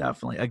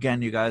 Definitely.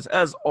 Again, you guys,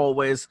 as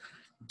always,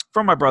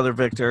 from my brother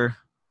Victor,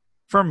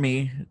 from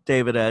me,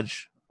 David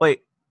Edge.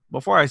 Wait,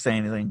 before I say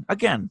anything,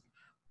 again,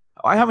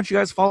 why haven't you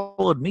guys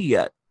followed me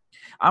yet?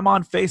 I'm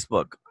on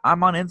Facebook.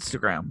 I'm on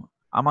Instagram.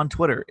 I'm on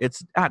Twitter.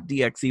 It's at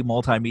DXE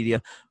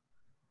Multimedia.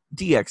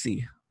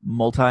 DXE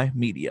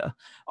Multimedia.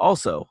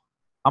 Also,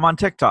 I'm on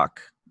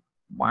TikTok.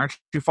 Why aren't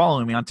you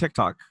following me on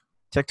TikTok?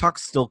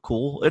 TikTok's still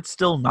cool. It's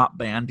still not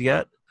banned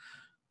yet.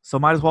 So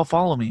might as well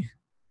follow me.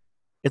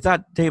 It's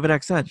at David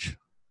X Edge.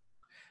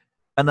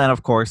 And then,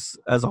 of course,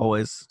 as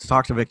always, to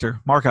talk to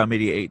Victor, Markout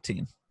Media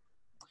 18.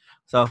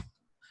 So, you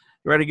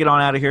ready to get on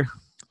out of here?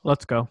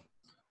 Let's go.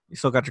 You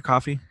still got your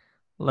coffee?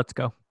 Let's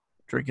go.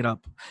 Drink it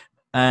up.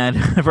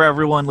 And for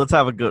everyone, let's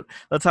have a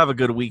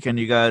good weekend,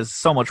 you guys.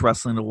 So much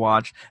wrestling to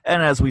watch.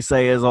 And as we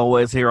say, as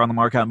always, here on the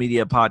Markout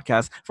Media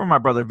Podcast, from my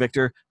brother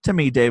Victor to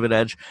me, David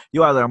Edge,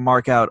 you either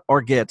mark out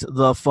or get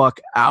the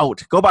fuck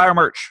out. Go buy our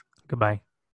merch. Goodbye.